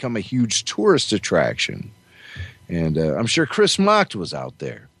 Jason, it's become a huge tourist attraction. And I'm sure Chris Mocht was out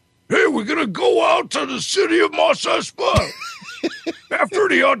there. Hey, we're going to go out to the city of Mos Espa after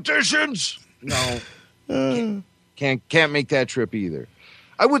the auditions. No. Can't make that trip either.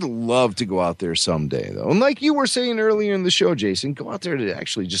 I would love to go out there someday, though. And like you were saying earlier in the show, Jason, go out there to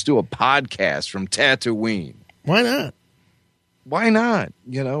actually just do a podcast from Tatooine. Why not? Why not?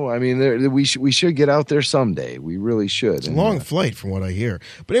 We should get out there someday. We really should. It's a long flight from what I hear.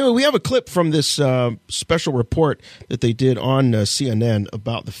 But anyway, we have a clip from this special report that they did on CNN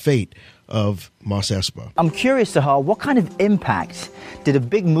about the fate of Mos Espa. I'm curious, Sahar, what kind of impact did a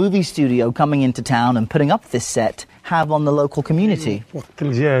big movie studio coming into town and putting up this set have on the local community?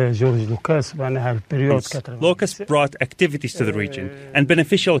 Lucas brought activities to the region and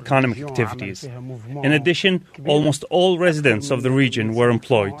beneficial economic activities. In addition, almost all residents of the region were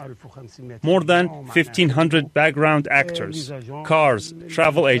employed. More than 1,500 background actors, cars,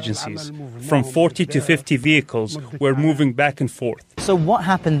 travel agencies, from 40 to 50 vehicles were moving back and forth. So what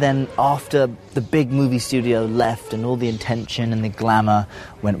happened then after the big movie studio left and all the attention and the glamour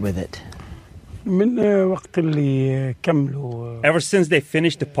went with it? Ever since they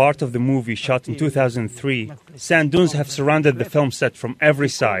finished the part of the movie shot in 2003, sand dunes have surrounded the film set from every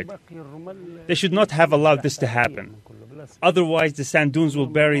side. They should not have allowed this to happen. Otherwise, the sand dunes will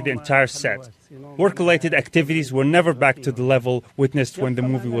bury the entire set. Work-related activities were never back to the level witnessed when the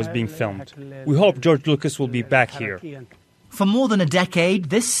movie was being filmed. We hope George Lucas will be back here. For more than a decade,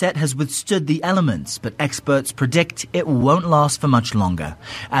 this set has withstood the elements, but experts predict it won't last for much longer.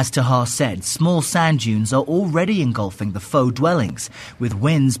 As Tahar said, small sand dunes are already engulfing the faux dwellings, with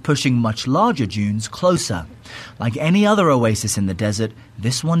winds pushing much larger dunes closer. Like any other oasis in the desert,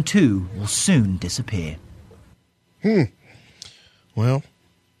 this one too will soon disappear. Well,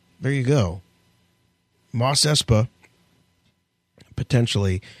 there you go. Mos Espa,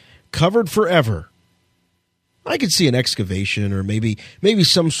 potentially covered forever. I could see an excavation or maybe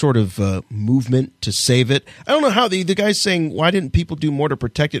some sort of movement to save it. I don't know how the guy's saying, why didn't people do more to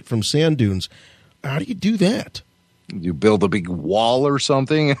protect it from sand dunes? How do you do that? You build a big wall or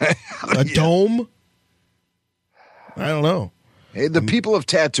something? A dome? I don't know. Hey, the people of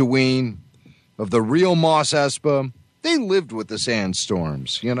Tatooine, of the real Mos Espa, they lived with the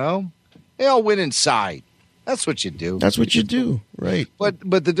sandstorms, you know? They all went inside. That's what you do. That's what you do, right? But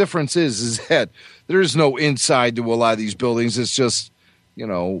the difference is that there is no inside to a lot of these buildings. It's just, you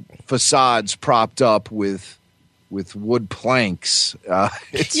know, facades propped up with wood planks. Yeah,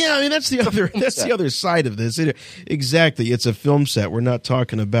 I mean that's the other side of this. Exactly, it's a film set. We're not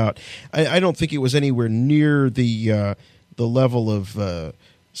talking about. I don't think it was anywhere near the level of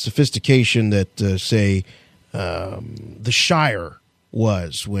sophistication that say the Shire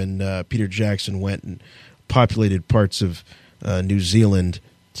was when Peter Jackson went and populated parts of New Zealand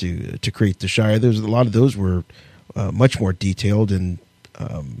to create the Shire. There's a lot of those were much more detailed and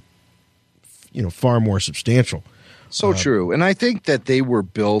far more substantial. So true, and I think that they were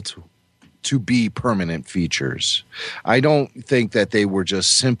built to be permanent features. I don't think that they were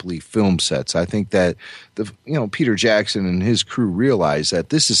just simply film sets. I think that Peter Jackson and his crew realized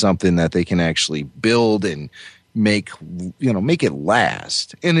that this is something that they can actually build and make it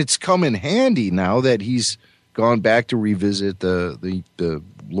last. And it's come in handy now that he's gone back to revisit the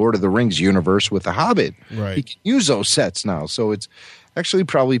Lord of the Rings universe with The Hobbit. Right. He can use those sets now. So it's actually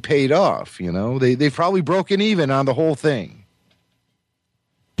probably paid off, you know. They've probably broken even on the whole thing.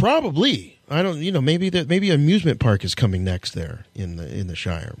 Probably. I don't maybe amusement park is coming next there in the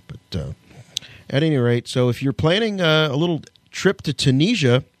Shire. But at any rate, so if you're planning a little trip to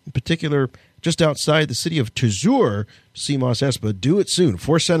Tunisia, in particular just outside the city of Tuzur, see Mos Espa, do it soon.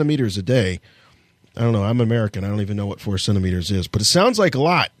 4 centimeters a day. I don't know. I'm American. I don't even know what 4 centimeters is, but it sounds like a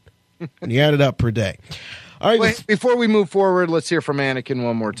lot when you add it up per day. All right. Wait, before we move forward, let's hear from Anakin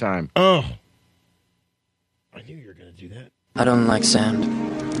one more time. Oh. I knew you were going to do that. I don't like sand.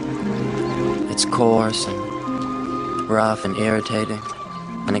 It's coarse and rough and irritating,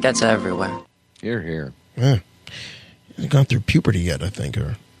 and it gets everywhere. Hear, hear. Yeah. Hasn't gone through puberty yet, I think,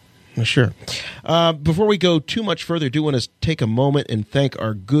 or... Sure. Before we go too much further, I do want to take a moment and thank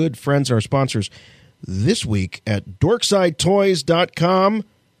our good friends, our sponsors this week at DorksideToys.com. You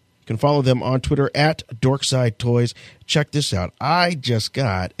can follow them on Twitter at DorksideToys. Check this out. I just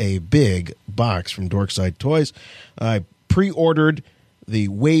got a big box from Dorkside Toys. I pre-ordered the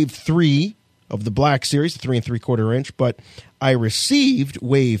Wave 3 of the Black Series, the 3 3/4 inch, but I received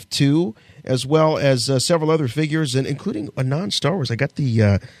Wave 2 as well as several other figures, and including a non-Star Wars. I got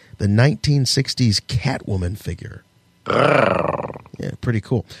the 1960s Catwoman figure. Yeah, pretty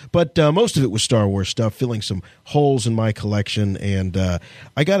cool. But most of it was Star Wars stuff, filling some holes in my collection. And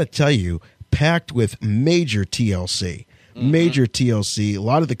I got to tell you, packed with major TLC. Major TLC. A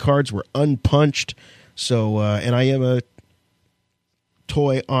lot of the cards were unpunched. So, and I am a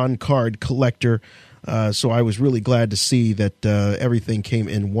toy on-card collector. So I was really glad to see that everything came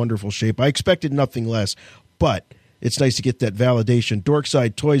in wonderful shape. I expected nothing less, but it's nice to get that validation.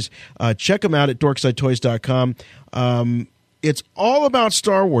 Dorkside Toys, check them out at DorksideToys.com. It's all about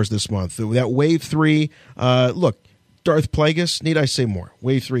Star Wars this month. That Wave 3, look, Darth Plagueis, need I say more?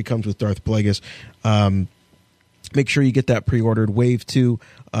 Wave 3 comes with Darth Plagueis. Make sure you get that pre-ordered. Wave 2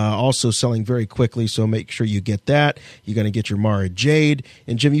 also selling very quickly, so make sure you get that. You're going to get your Mara Jade.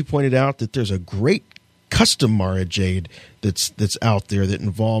 And Jim, you pointed out that there's a great custom Mara Jade that's out there that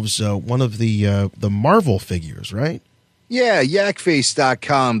involves one of the Marvel figures, right? Yeah,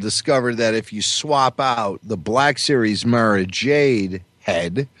 yakface.com discovered that if you swap out the Black Series Mara Jade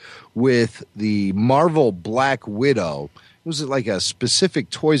head with the Marvel Black Widow, it was like a specific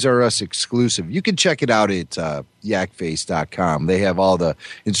Toys R Us exclusive. You can check it out at yakface.com. They have all the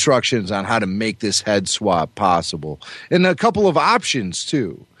instructions on how to make this head swap possible. And a couple of options,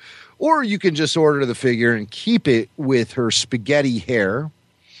 too. Or you can just order the figure and keep it with her spaghetti hair,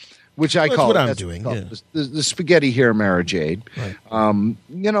 which I call what I'm doing. Yeah. The spaghetti hair Mara Jade. Right.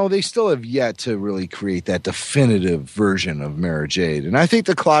 They still have yet to really create that definitive version of Mara Jade. And I think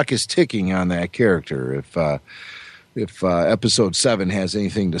the clock is ticking on that character. If if episode 7 has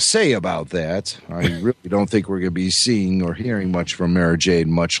anything to say about that. I really don't think we're going to be seeing or hearing much from Mara Jade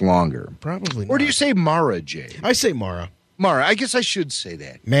much longer. Probably not. Or do you say Mara Jade? I say Mara. Mara. I guess I should say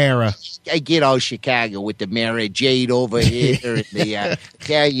that. Mara. I get all Chicago with the Mara Jade over here and the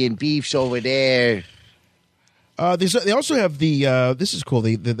Italian beefs over there. They also have the this is cool,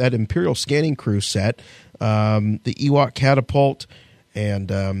 that Imperial Scanning Crew set, the Ewok catapult, and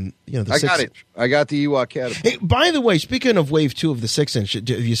the I got the Ewok catapult. Hey, by the way, speaking of Wave 2 of the 6-inch, have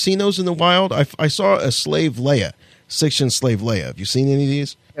you seen those in the wild? I saw a Slave Leia, 6-inch Slave Leia. Have you seen any of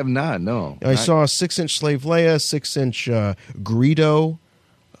these? I have not, no. I saw a 6-inch Slave Leia, 6-inch Greedo.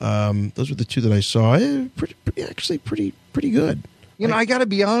 Those were the two that I saw. Pretty good. You know, I got to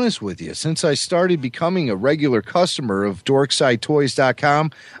be honest with you. Since I started becoming a regular customer of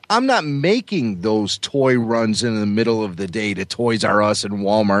DorksideToys.com, I'm not making those toy runs in the middle of the day to Toys R Us and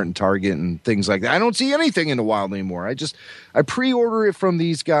Walmart and Target and things like that. I don't see anything in the wild anymore. I pre-order it from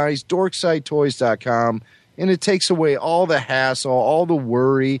these guys, DorksideToys.com, and it takes away all the hassle, all the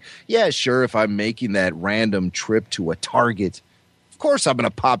worry. Yeah, sure, if I'm making that random trip to a Target, of course I'm going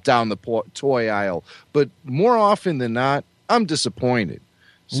to pop down the toy aisle. But more often than not, I'm disappointed.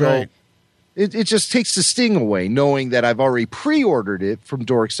 So right. It just takes the sting away knowing that I've already pre-ordered it from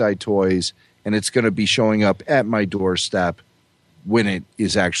Dorkside Toys and it's going to be showing up at my doorstep when it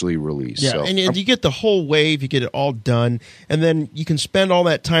is actually released. Yeah, so, and you get the whole wave, you get it all done, and then you can spend all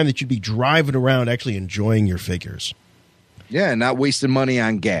that time that you'd be driving around actually enjoying your figures. Yeah, not wasting money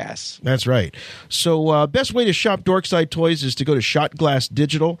on gas. That's right. So best way to shop Dorkside Toys is to go to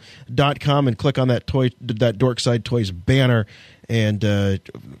shotglassdigital.com and click on that Dorkside Toys banner and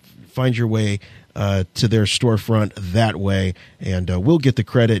find your way to their storefront that way. And we'll get the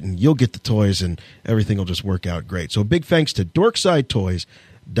credit and you'll get the toys and everything will just work out great. So big thanks to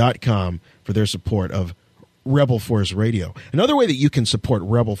DorksideToys.com for their support of Rebel Force Radio. Another way that you can support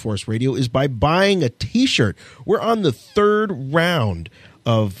Rebel Force Radio is by buying a T-shirt. We're on the third round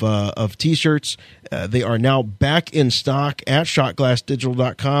of T-shirts. They are now back in stock at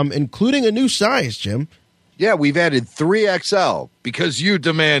shotglassdigital.com, including a new size, Jim. Yeah, we've added 3XL because you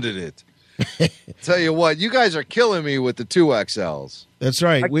demanded it. Tell you what, you guys are killing me with the 2XLs. That's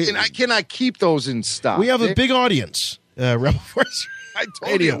right. I cannot keep those in stock. We have a big audience, Rebel Force I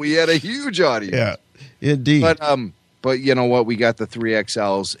told you, we had a huge audience. Yeah. Indeed. But you know what? We got the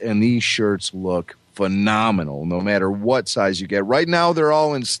 3XLs, and these shirts look phenomenal no matter what size you get. Right now, they're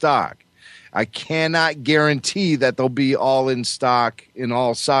all in stock. I cannot guarantee that they'll be all in stock in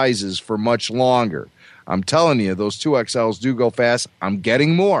all sizes for much longer. I'm telling you, those 2XLs do go fast. I'm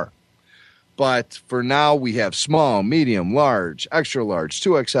getting more. But for now, we have small, medium, large, extra large,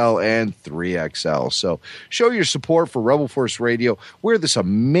 2XL, and 3XL. So show your support for Rebel Force Radio. Wear this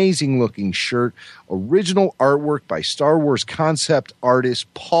amazing-looking shirt. Original artwork by Star Wars concept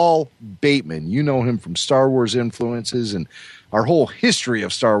artist Paul Bateman. You know him from Star Wars Influences and our whole history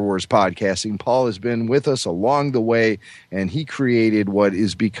of Star Wars podcasting. Paul has been with us along the way, and he created what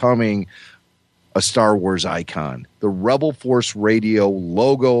is becoming a Star Wars icon. The Rebel Force Radio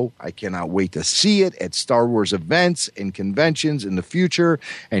logo. I cannot wait to see it at Star Wars events and conventions in the future.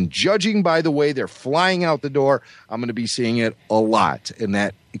 And judging by the way they're flying out the door, I'm going to be seeing it a lot. And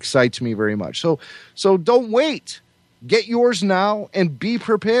that excites me very much. So don't wait. Get yours now and be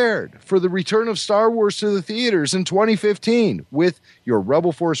prepared for the return of Star Wars to the theaters in 2015 with your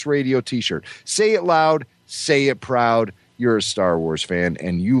Rebel Force Radio t-shirt. Say it loud. Say it proud. You're a Star Wars fan,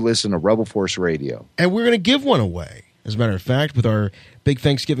 and you listen to Rebel Force Radio. And we're going to give one away. As a matter of fact, with our big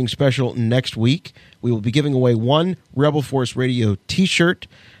Thanksgiving special next week, we will be giving away one Rebel Force Radio T-shirt.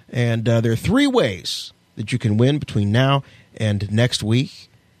 And there are 3 ways that you can win between now and next week.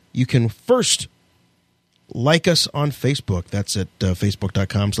 You can first like us on Facebook. That's at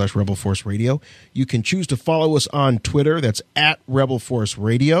facebook.com/Rebel Force Radio. You can choose to follow us on Twitter. That's at Rebel Force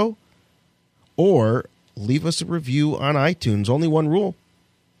Radio. Or leave us a review on iTunes. Only one rule.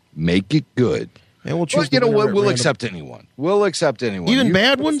 Make it good. And we'll choose. Well, you know what? We'll accept anyone. We'll accept anyone. Even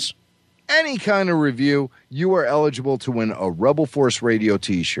bad ones? Any kind of review, you are eligible to win a Rebel Force Radio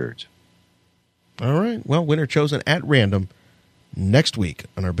t-shirt. All right. Well, winner chosen at random next week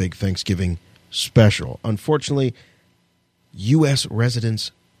on our big Thanksgiving special. Unfortunately, U.S.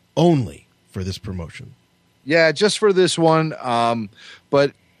 residents only for this promotion. Yeah, just for this one.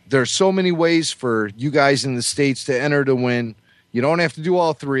 But there's so many ways for you guys in the States to enter to win. You don't have to do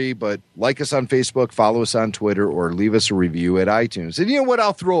all 3, but like us on Facebook, follow us on Twitter, or leave us a review at iTunes. And you know what?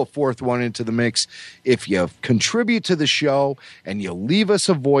 I'll throw a 4th one into the mix. If you contribute to the show and you leave us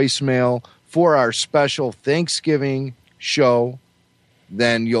a voicemail for our special Thanksgiving show,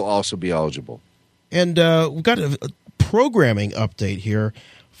 then you'll also be eligible. And we've got programming update here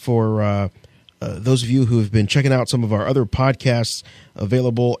for those of you who have been checking out some of our other podcasts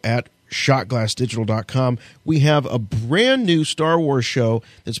available at shotglassdigital.com. We have a brand new Star Wars show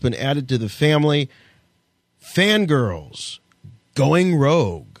that's been added to the family, Fangirls Going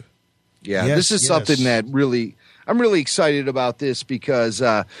Rogue. Yeah, Yes, this is something that I'm really excited about this because,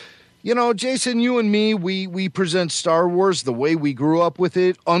 Jason, you and me, we present Star Wars the way we grew up with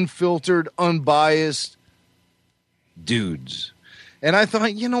it, unfiltered, unbiased dudes. And I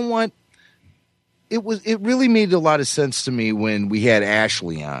thought, you know what? It really made a lot of sense to me when we had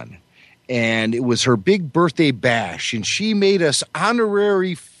Ashley on. And it was her big birthday bash, and she made us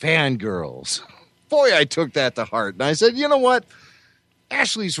honorary fangirls. Boy, I took that to heart. And I said, you know what?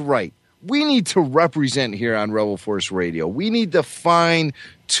 Ashley's right. We need to represent here on Rebel Force Radio. We need to find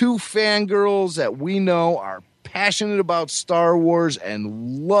two fangirls that we know are passionate about Star Wars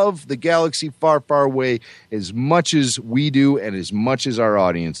and love the galaxy far, far away as much as we do and as much as our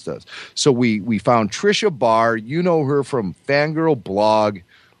audience does. So we found Trisha Barr. You know her from Fangirl Blog,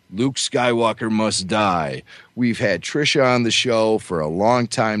 Luke Skywalker Must Die. We've had Trisha on the show for a long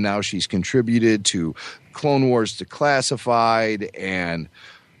time now. She's contributed to Clone Wars Declassified and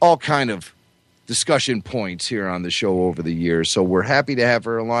all kind of discussion points here on the show over the years. So we're happy to have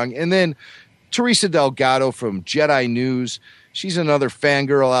her along. And then Teresa Delgado from Jedi News. She's another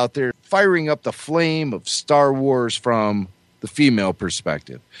fangirl out there firing up the flame of Star Wars from the female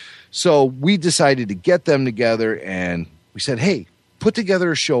perspective. So we decided to get them together and we said, hey, put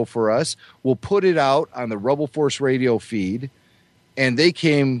together a show for us. We'll put it out on the Rebel Force Radio feed. And they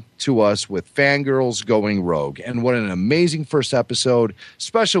came to us with Fangirls Going Rogue. And what an amazing first episode.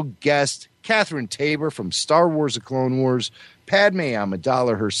 Special guest, Catherine Tabor from Star Wars: The Clone Wars, Padme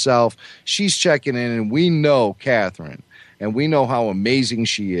Amidala herself. She's checking in, and we know Catherine. And we know how amazing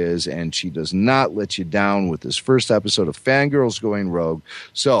she is, and she does not let you down with this first episode of Fangirls Going Rogue.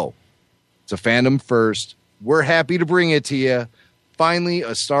 So, it's a fandom first. We're happy to bring it to you. Finally,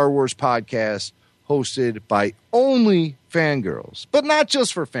 a Star Wars podcast hosted by only fangirls, but not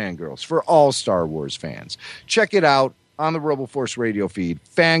just for fangirls, for all Star Wars fans. Check it out on the Rebel Force Radio feed.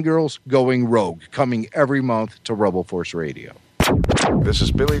 Fangirls Going Rogue, coming every month to Rebel Force Radio. This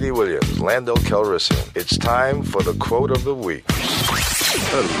is Billy Dee Williams, Lando Calrissian. It's time for the quote of the week.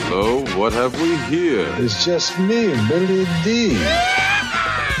 Hello, what have we here? It's just me, Billy Dee.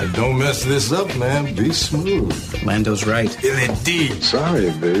 Don't mess this up, man. Be smooth. Lando's right. Billy Dee.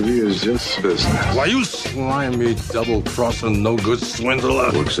 Sorry, baby. It's just business. Why you slimy, double-crossing, no-good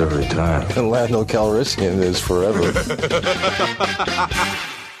swindler? Works every time. And Lando Calrissian is forever.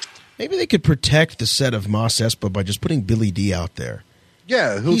 Maybe they could protect the set of Mos Espa by just putting Billy Dee out there.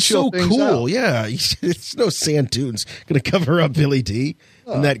 Yeah, he's so cool. Yeah, it's no sand dunes going to cover up Billy Dee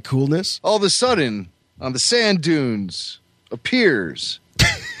and that coolness. All of a sudden, on the sand dunes appears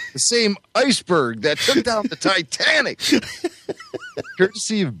the same iceberg that took down the Titanic.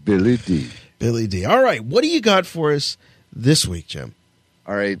 Courtesy of Billy Dee. Billy Dee. All right, what do you got for us this week, Jim?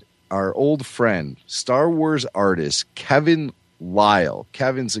 All right, our old friend, Star Wars artist, Kevin Lyle.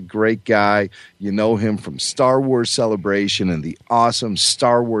 Kevin's a great guy. You know him from Star Wars Celebration and the awesome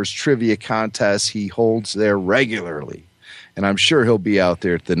Star Wars trivia contests he holds there regularly. And I'm sure he'll be out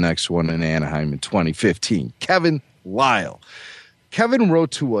there at the next one in Anaheim in 2015. Kevin Lyle. Kevin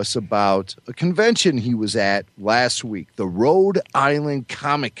wrote to us about a convention he was at last week, the Rhode Island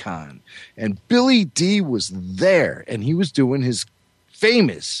Comic-Con. And Billy Dee was there, and he was doing his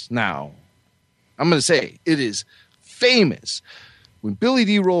famous, now, I'm going to say it is famous. When Billy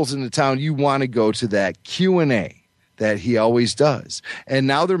Dee rolls into town, you want to go to that Q&A that he always does. And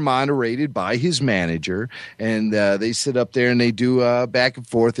now they're moderated by his manager, and they sit up there and they do back and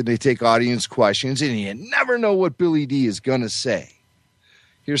forth, and they take audience questions, and you never know what Billy Dee is going to say.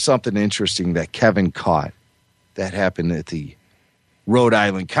 Here's something interesting that Kevin caught that happened at the Rhode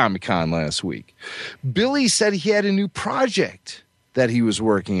Island Comic-Con last week. Billy said he had a new project that he was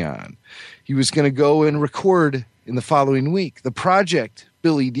working on. He was going to go and record in the following week. The project,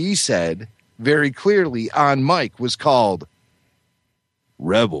 Billy Dee said very clearly on mic, was called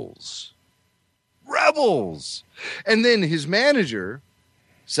Rebels. Rebels! And then his manager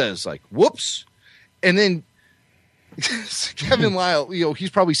says, like, whoops. And then Kevin Lyle, he's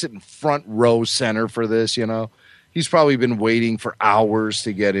probably sitting front row center for this, He's probably been waiting for hours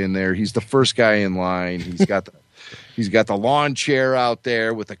to get in there. He's the first guy in line. He's got the lawn chair out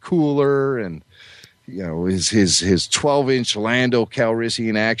there with a cooler and his 12-inch Lando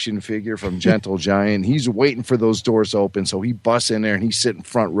Calrissian action figure from Gentle Giant. He's waiting for those doors open, so he busts in there and he's sitting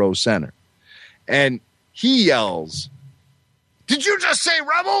front row center. And he yells, "Did you just say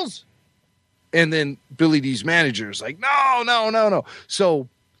Rebels?" And then Billy Dee's manager is like, no. So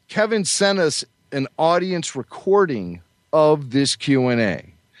Kevin sent us an audience recording of this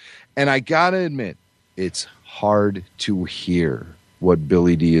Q&A. And I got to admit, it's hard to hear what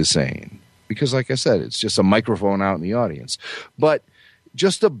Billy Dee is saying. Because like I said, it's just a microphone out in the audience. But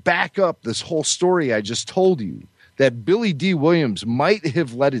just to back up this whole story I just told you, that Billy Dee Williams might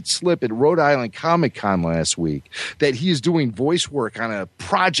have let it slip at Rhode Island Comic Con last week, that he is doing voice work on a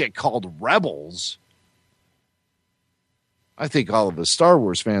project called Rebels. I think all of the Star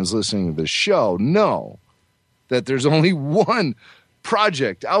Wars fans listening to this show know that there's only one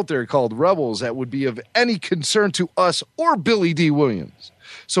project out there called Rebels that would be of any concern to us or Billy Dee Williams.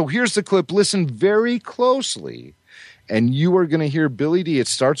 So here's the clip. Listen very closely. And you are going to hear Billy Dee. It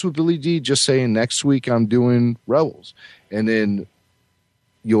starts with Billy Dee just saying, next week I'm doing Rebels. And then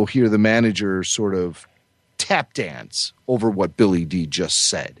you'll hear the manager sort of tap dance over what Billy Dee just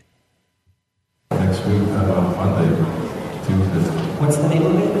said. Next week, Monday, Tuesday. What's the name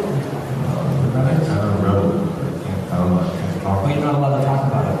of it? Rebels. I can't talk. Oh, you're not allowed to talk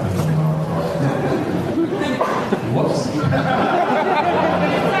about it. Whoops.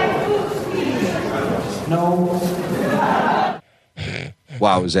 No.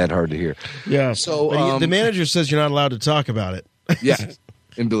 Wow, is that hard to hear? Yeah. So the manager says you're not allowed to talk about it. Yeah.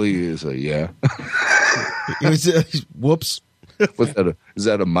 And Billy is like, yeah. Whoops. Is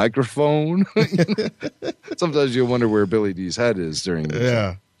that a microphone? Sometimes you wonder where Billy Dee's head is during this.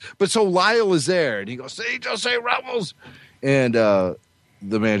 Yeah. But so Lyle is there, and he goes, just say Rebels. And the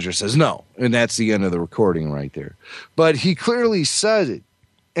manager says no. And that's the end of the recording right there. But he clearly said it.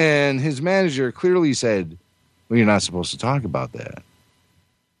 And his manager clearly said, well, you're not supposed to talk about that.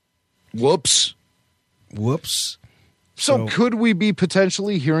 Whoops. So could we be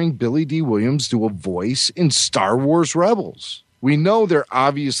potentially hearing Billy Dee Williams do a voice in Star Wars Rebels? We know they're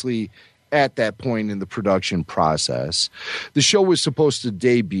obviously at that point in the production process. The show was supposed to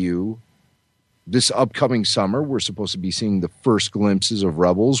debut this upcoming summer. We're supposed to be seeing the first glimpses of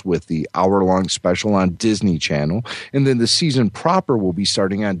Rebels with the hour-long special on Disney Channel. And then the season proper will be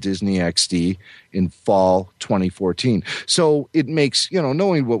starting on Disney XD in fall 2014. So it makes,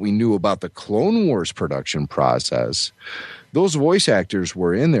 knowing what we knew about the Clone Wars production process, those voice actors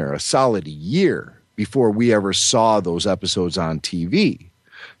were in there a solid year before we ever saw those episodes on TV.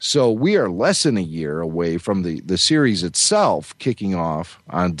 So we are less than a year away from the series itself kicking off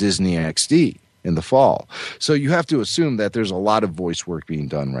on Disney XD in the fall. So you have to assume that there's a lot of voice work being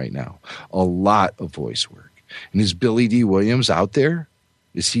done right now. A lot of voice work. And is Billy Dee Williams out there?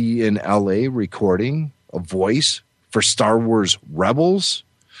 Is he in LA recording a voice for Star Wars Rebels?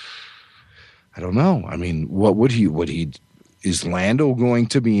 I don't know. I mean, what would he is Lando going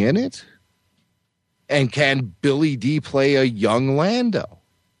to be in it? And can Billy Dee play a young Lando?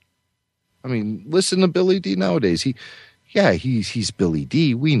 I mean, listen to Billy Dee nowadays. He's Billy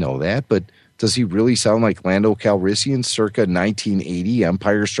Dee. We know that, but does he really sound like Lando Calrissian circa 1980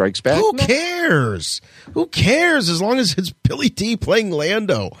 Empire Strikes Back? Who cares? Who cares as long as it's Billy Dee playing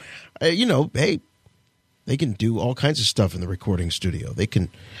Lando? Hey, they can do all kinds of stuff in the recording studio. They can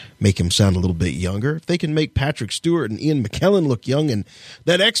make him sound a little bit younger. If they can make Patrick Stewart and Ian McKellen look young in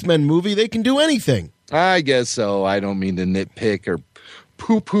that X-Men movie, they can do anything. I guess so. I don't mean to nitpick or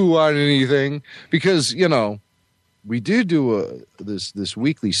poo-poo on anything because, we do this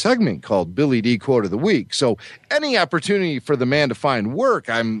weekly segment called Billy Dee Quote of the Week. So any opportunity for the man to find work,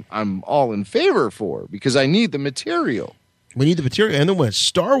 I'm all in favor for because I need the material. We need the material, and then when it's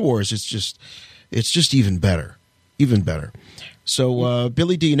Star Wars, it's just even better, So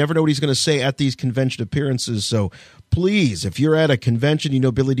Billy Dee, you never know what he's going to say at these convention appearances. So please, if you're at a convention,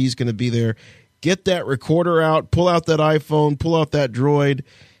 Billy Dee's going to be there. Get that recorder out, pull out that iPhone, pull out that droid,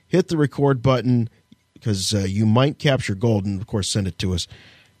 hit the record button. Because you might capture gold, and, of course, send it to us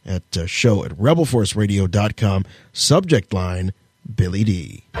at show at RebelForceRadio.com. Subject line, Billy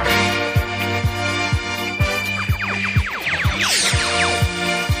Dee.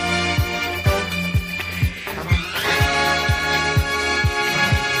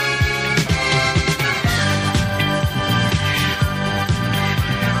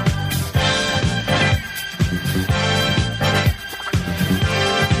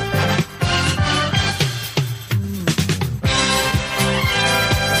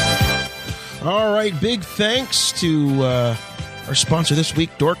 All right, big thanks to our sponsor this week,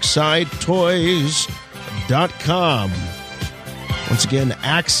 DorksideToys.com. Once again,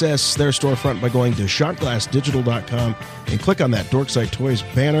 access their storefront by going to shotglassdigital.com and click on that Dorkside Toys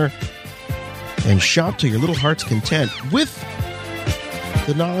banner and shop to your little heart's content with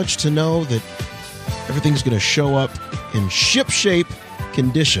the knowledge to know that everything's going to show up in ship-shape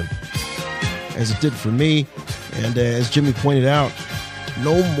condition as it did for me. And as Jimmy pointed out,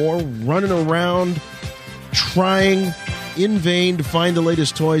 no more running around trying in vain to find the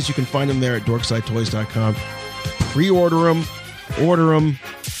latest toys. You can find them there at dorksidetoys.com. Pre-order them, order them,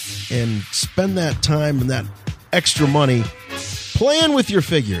 and spend that time and that extra money playing with your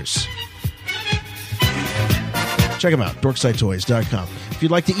figures. Check them out, dorksidetoys.com. If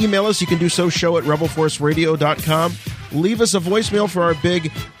you'd like to email us, you can do so, show at rebelforceradio.com. Leave us a voicemail for our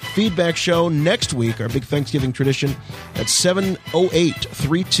big feedback show next week, our big Thanksgiving tradition, at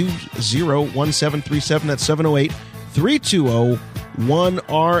 708-320-1737. That's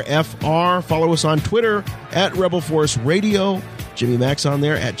 708-320-1RFR. Follow us on Twitter at RebelForce Radio. Jimmy Mac's on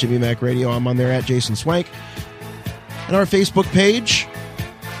there at Jimmy Mac Radio. I'm on there at Jason Swank. And our Facebook page,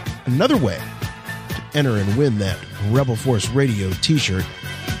 another way to enter and win that Rebel Force Radio t-shirt.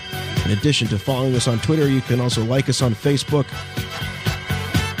 In addition to following us on Twitter, you can also like us on Facebook.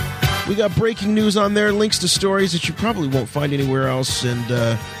 We got breaking news on there, links to stories that you probably won't find anywhere else,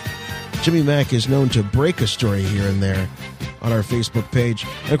 and Jimmy Mac is known to break a story here and there on our Facebook page.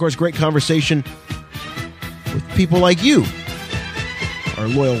 And, of course, great conversation with people like you, our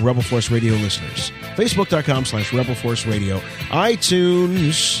loyal Rebel Force Radio listeners. Facebook.com/Rebel Force Radio.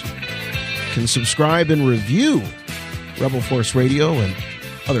 iTunes can subscribe and review Rebel Force Radio and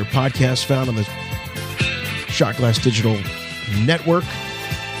other podcasts found on the Shot Glass Digital Network.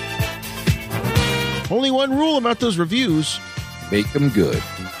 Only one rule about those reviews: make them good.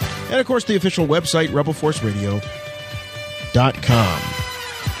 And, of course, the official website, RebelForceRadio.com.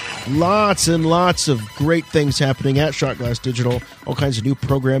 Lots and lots of great things happening at Shot Glass Digital. All kinds of new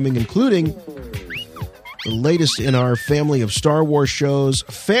programming, including the latest in our family of Star Wars shows,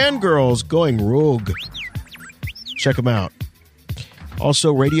 Fangirls Going Rogue. Check them out.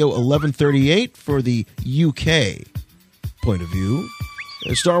 Also, Radio 1138 for the UK point of view.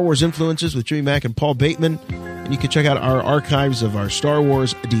 Star Wars Influences with Jimmy Mac and Paul Bateman. And you can check out our archives of our Star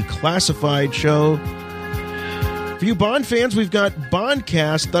Wars Declassified show. For you Bond fans, we've got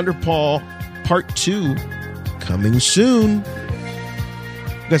Bondcast Thunderpaw Part 2 coming soon.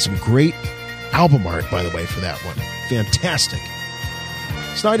 We've got some great album art, by the way, for that one. Fantastic.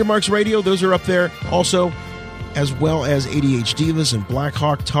 Snyder Marks Radio, those are up there. Also, as well as ADH Divas and Black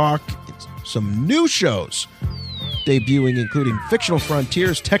Hawk Talk. Some new shows debuting, including Fictional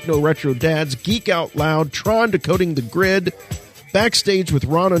Frontiers, Techno Retro Dads, Geek Out Loud, Tron Decoding the Grid, Backstage with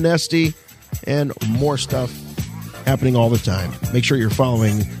Ron Onesti, and more stuff happening all the time. Make sure you're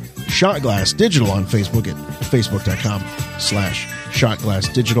following Shot Glass Digital on Facebook at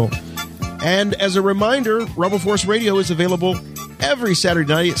facebook.com/ShotGlassDigital. And as a reminder, Rebel Force Radio is available every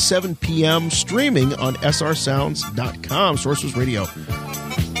Saturday night at 7 p.m. streaming on srsounds.com. Sources Radio.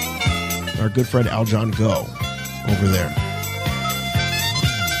 Our good friend Aljon Go over there.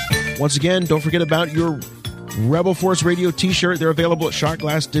 Once again, don't forget about your Rebel Force Radio t-shirt. They're available at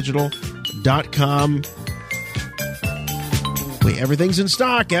shotglassdigital.com. Everything's in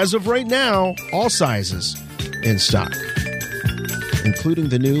stock as of right now. All sizes in stock, including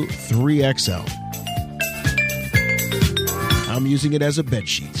the new 3XL. I'm using it as a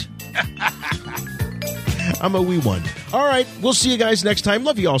bedsheet. I'm a wee one. All right, we'll see you guys next time.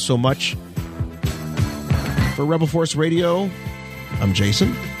 Love you all so much. For Rebel Force Radio, I'm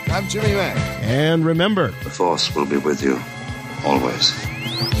Jason. I'm Jimmy Mac. And remember, the Force will be with you always.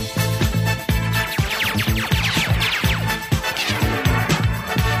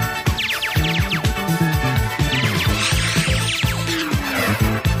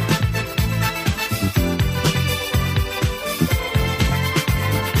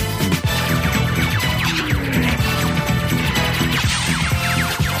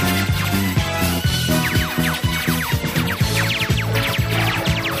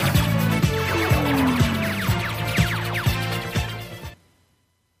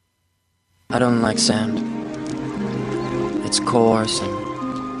 I don't like sound. It's coarse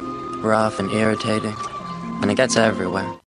and rough and irritating, and it gets everywhere.